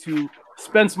losing to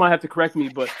Spence might have to correct me,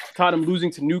 but Tottenham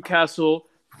losing to Newcastle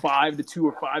 5-2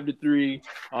 or 5-3.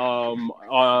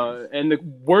 And the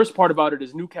worst part about it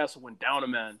is Newcastle went down a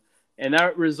man, and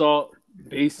that result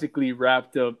basically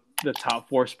wrapped up the top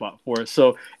 4 spot for us.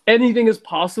 So anything is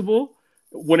possible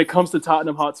when it comes to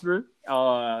Tottenham Hotspur.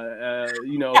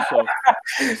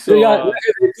 History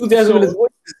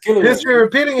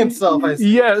repeating itself. I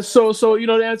see. Yeah. So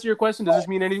to answer your question, does this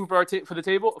mean anything for for the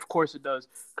table? Of course it does,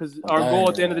 because our goal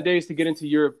at the end of the day is to get into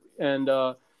Europe, and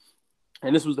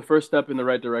this was the first step in the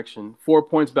right direction. 4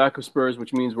 points back of Spurs,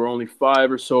 which means we're only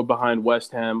 5 or so behind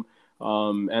West Ham.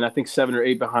 And I think 7 or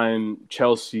 8 behind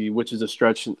Chelsea, which is a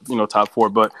stretch, top 4.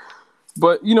 But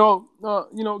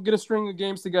get a string of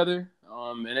games together,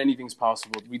 and anything's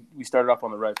possible. We started off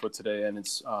on the right foot today, and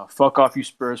it's fuck off you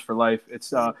Spurs for life.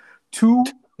 It's 2-1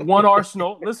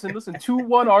 Arsenal. Listen,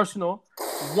 2-1 Arsenal,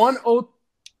 1-0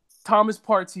 Thomas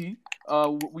Partey.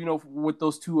 With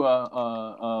those two,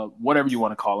 whatever you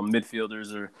want to call them,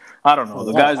 midfielders, or I don't know,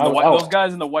 those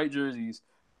guys in the white jerseys.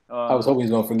 I was hoping he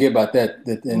was going to forget about that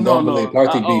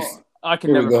Partey beef. I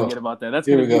can never forget about that. That's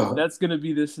going to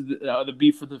be the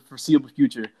beef for the foreseeable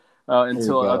future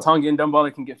until Tonga and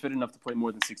Dumbala can get fit enough to play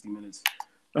more than 60 minutes.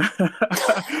 With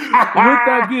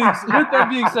that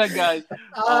being said, guys,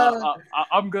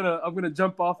 I'm gonna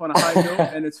jump off on a high note,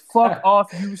 and it's fuck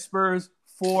off you Spurs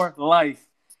for life.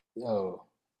 Yo,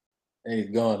 hey,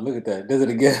 he's gone. Look at that. Does it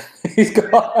again? He's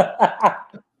gone.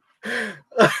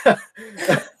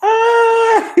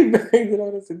 He bangs it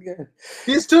on us again.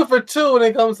 He's 2 for 2 when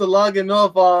it comes to logging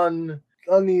off on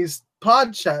these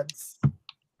pod chats.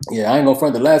 Yeah, I ain't gonna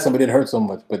front. The last time it didn't hurt so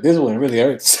much, but this one really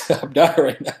hurts. I'm dying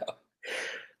right now.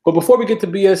 But before we get to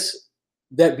BS,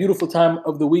 that beautiful time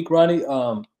of the week, Ronnie,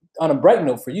 on a bright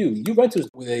note for you, Juventus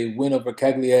with a win over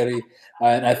Cagliari,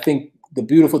 and I think the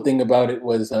beautiful thing about it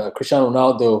was Cristiano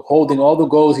Ronaldo holding all the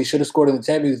goals he should have scored in the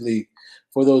Champions League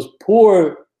for those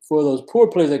poor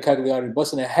players at Cagliari,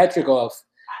 busting a hat trick off.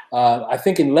 I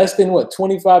think in less than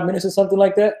 25 minutes or something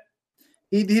like that.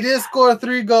 He did score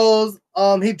 3 goals.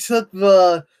 He took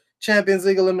the Champions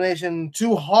League elimination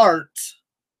to heart,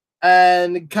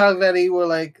 and Cagliari were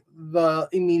like the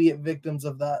immediate victims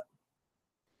of that.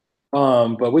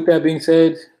 But with that being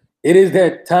said, it is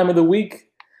that time of the week.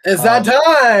 It's that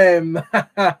time.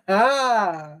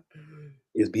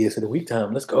 It's BS of the week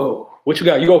time. Let's go. What you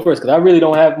got? You go first, because I really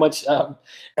don't have much.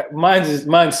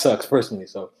 Mine sucks personally.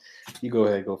 So you go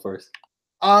ahead. Go first.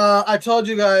 I told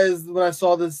you guys when I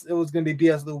saw this, it was going to be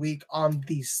BS of the week on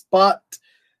the spot.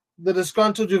 The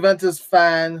disgruntled Juventus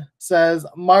fan says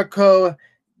Marco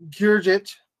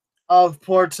Gjurgic of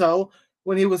Porto,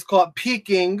 when he was caught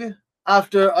peeking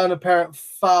after an apparent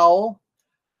foul,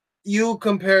 you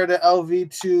compared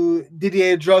LV to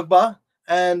Didier Drogba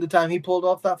and the time he pulled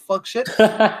off that fuck shit.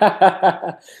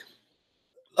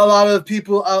 A lot of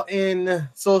people out in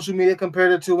social media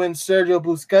compared it to when Sergio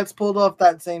Busquets pulled off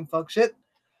that same fuck shit.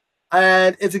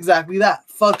 And it's exactly that.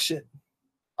 Fuck shit.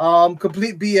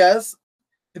 Complete BS.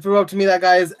 If it were up to me, that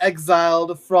guy is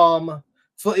exiled from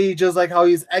footy, just like how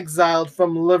he's exiled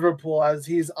from Liverpool as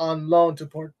he's on loan to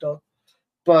Porto.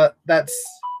 But that's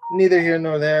neither here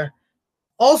nor there.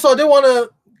 Also, I did want to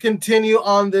continue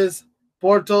on this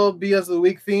Porto BS of the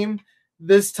Week theme.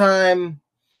 This time,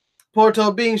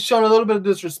 Porto being shown a little bit of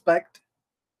disrespect,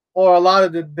 or a lot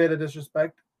of bit of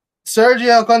disrespect.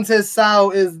 Sergio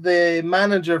Conceição is the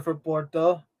manager for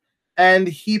Porto, and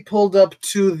he pulled up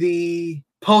to the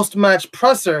post-match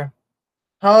presser.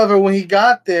 However, when he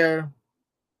got there,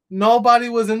 nobody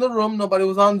was in the room. Nobody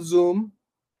was on Zoom.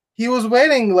 He was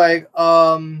waiting like,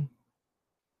 okay,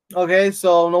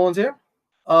 so no one's here?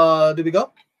 Did we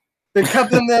go? They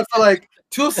kept him there for like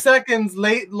 2 seconds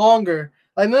longer.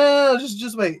 Like, no,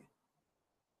 just wait.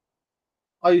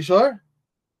 Are you sure?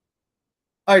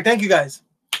 All right, thank you, guys.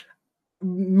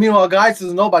 Meanwhile, guys,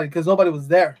 there's nobody because nobody was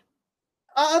there.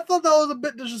 I thought that was a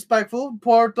bit disrespectful.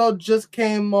 Porto just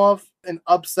came off an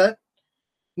upset.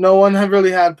 No one had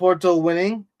really had Porto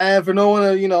winning. And for no one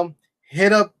to,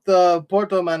 hit up the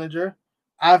Porto manager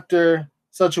after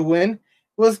such a win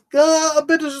was a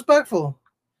bit disrespectful.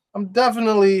 I'm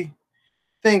definitely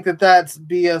think that that's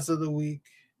BS of the week.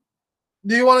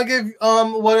 Do you want to give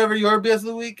whatever your BS of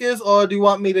the week is, or do you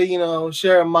want me to,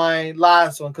 share my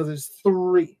last one? Because there's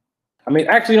 3. I mean,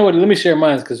 actually, you know what? Let me share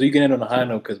mine because you can end on a high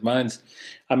note. Because mine's,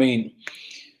 my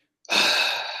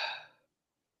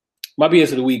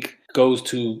BS of the week goes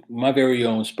to my very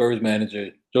own Spurs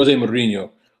manager, Jose Mourinho,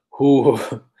 who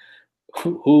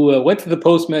went to the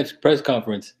post-match press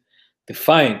conference,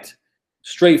 defiant,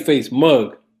 straight-faced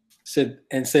mug, said,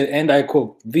 and I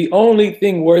quote, "The only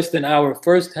thing worse than our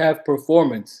first half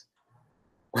performance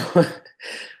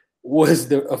was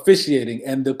the officiating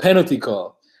and the penalty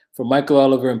call for Michael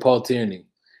Oliver and Paul Tierney."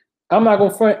 I'm not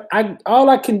gonna front. All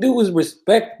I can do is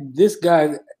respect this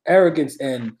guy's arrogance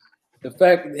and the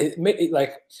fact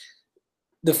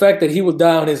that he will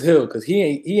die on his hill because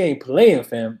he ain't playing,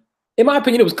 fam. In my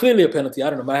opinion, it was clearly a penalty. I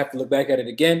don't know. I might have to look back at it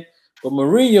again. But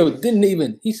Mourinho didn't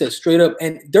even. He said straight up.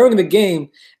 And during the game,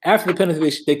 after the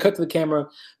penalty, they cut to the camera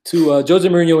to Jose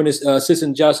Mourinho and his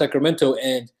assistant Josh Sacramento,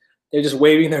 and they're just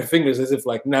waving their fingers as if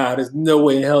like, nah, there's no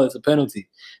way in hell it's a penalty.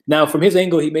 Now, from his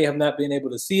angle, he may have not been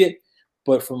able to see it,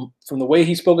 but from the way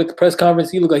he spoke at the press conference,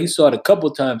 he looked like he saw it a couple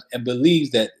of times and believes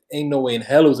that ain't no way in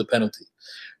hell it was a penalty.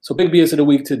 So big BS of the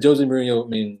week to Jose Mourinho. I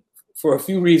mean, for a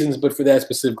few reasons, but for that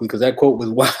specifically, because that quote was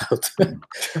wild.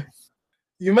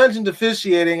 You mentioned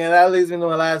officiating, and that leads me to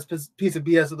my last piece of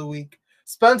BS of the week.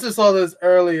 Spencer saw this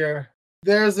earlier.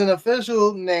 There's an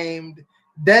official named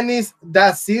Denis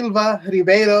da Silva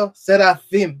Ribeiro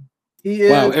Serafim. He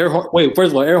is. Wow, wait, first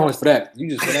of all, air horns for that.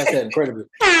 You just pronounced that incredibly.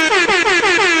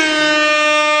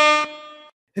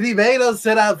 Ribeiro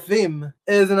Serafim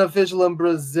is an official in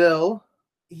Brazil.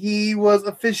 He was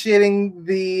officiating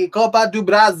the Copa do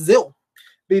Brasil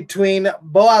between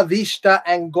Boa Vista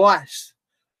and Goiás.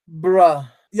 Bruh.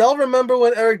 Y'all remember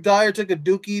when Eric Dyer took a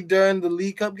dookie during the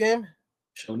League Cup game?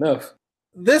 Sure enough.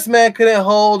 This man couldn't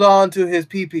hold on to his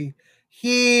pee-pee.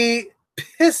 He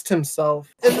pissed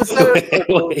himself in the center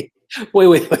circle.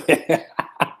 Wait.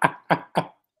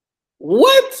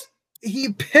 What?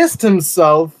 He pissed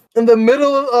himself in the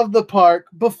middle of the park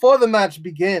before the match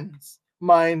begins,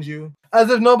 mind you, as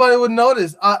if nobody would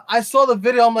notice. I saw the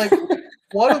video. I'm like,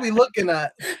 what are we looking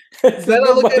at? Then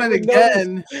I look at it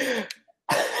again.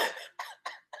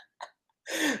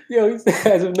 Yo, he said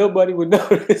as if nobody would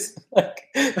notice. Like,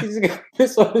 he's got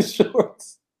piss on his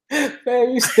shorts.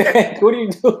 Man, you stank. What are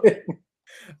you doing?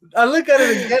 I look at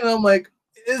it again and I'm like,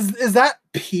 is that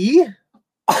pee?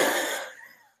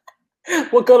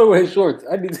 What color were his shorts?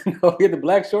 I need to know. He had the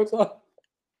black shorts on?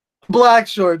 Black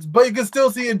shorts, but you can still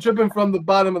see it dripping from the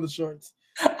bottom of the shorts.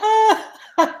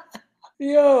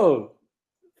 Yo.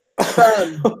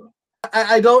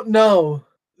 I don't know.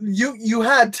 You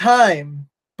had time,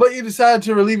 but you decided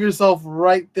to relieve yourself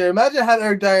right there. Imagine had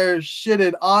Eric Dyer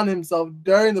shitted on himself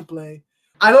during the play.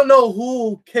 I don't know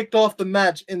who kicked off the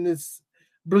match in this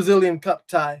Brazilian Cup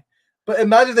tie, but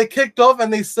imagine they kicked off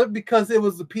and they slipped because it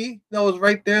was the pee that was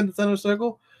right there in the center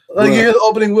circle. Like you hear the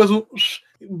opening whistle,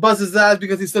 bust his ass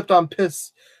because he slipped on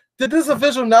piss. Did this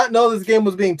official not know this game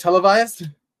was being televised?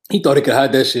 He thought he could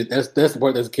hide that shit. That's the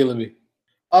part that's killing me.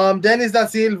 Denis da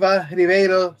Silva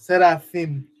Ribeiro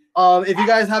Serafim. If you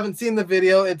guys haven't seen the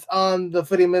video, it's on the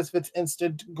Footy Misfits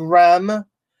Instagram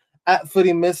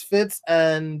 @Footy Misfits.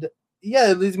 And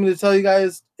yeah, it leads me to tell you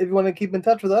guys, if you want to keep in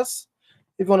touch with us,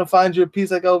 If you want to find your piece,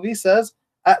 like LV says,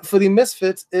 at Footy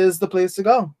Misfits is the place to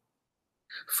go.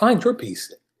 Find your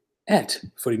piece at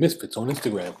Footy Misfits on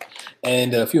Instagram.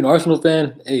 And if you're an Arsenal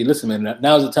fan, hey, listen, man,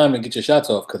 now's the time to get your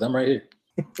shots off because I'm right here.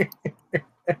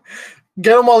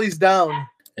 Get them while he's down.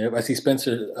 Yep, I see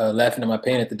Spencer laughing at my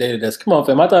pain at the data desk. Come on,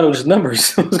 fam. I thought it was just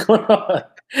numbers. What's going on?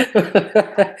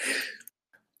 I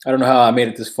don't know how I made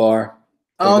it this far.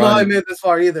 I don't know how I made it this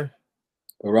far either.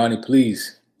 But Ronnie,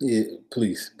 please,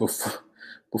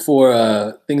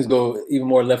 before things go even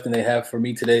more left than they have for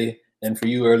me today and for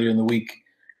you earlier in the week,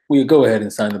 will you go ahead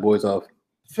and sign the boys off?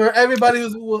 For everybody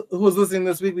who's listening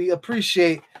this week, we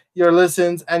appreciate your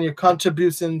listens and your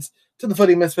contributions to the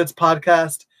Footy Misfits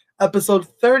podcast. Episode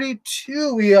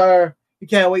 32, we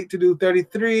can't wait to do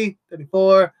 33,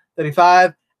 34,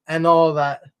 35, and all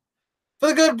that. For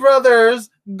the good brothers,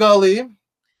 Gully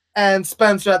and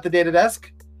Spencer at the data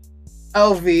desk,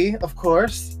 LV, of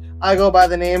course. I go by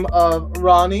the name of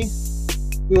Ronnie.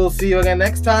 We will see you again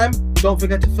next time. Don't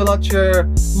forget to fill out your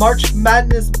March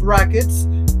Madness brackets.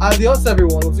 Adios,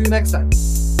 everyone. We'll see you next time.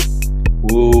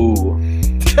 Woo.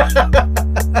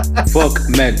 Fuck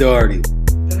Matt Doherty.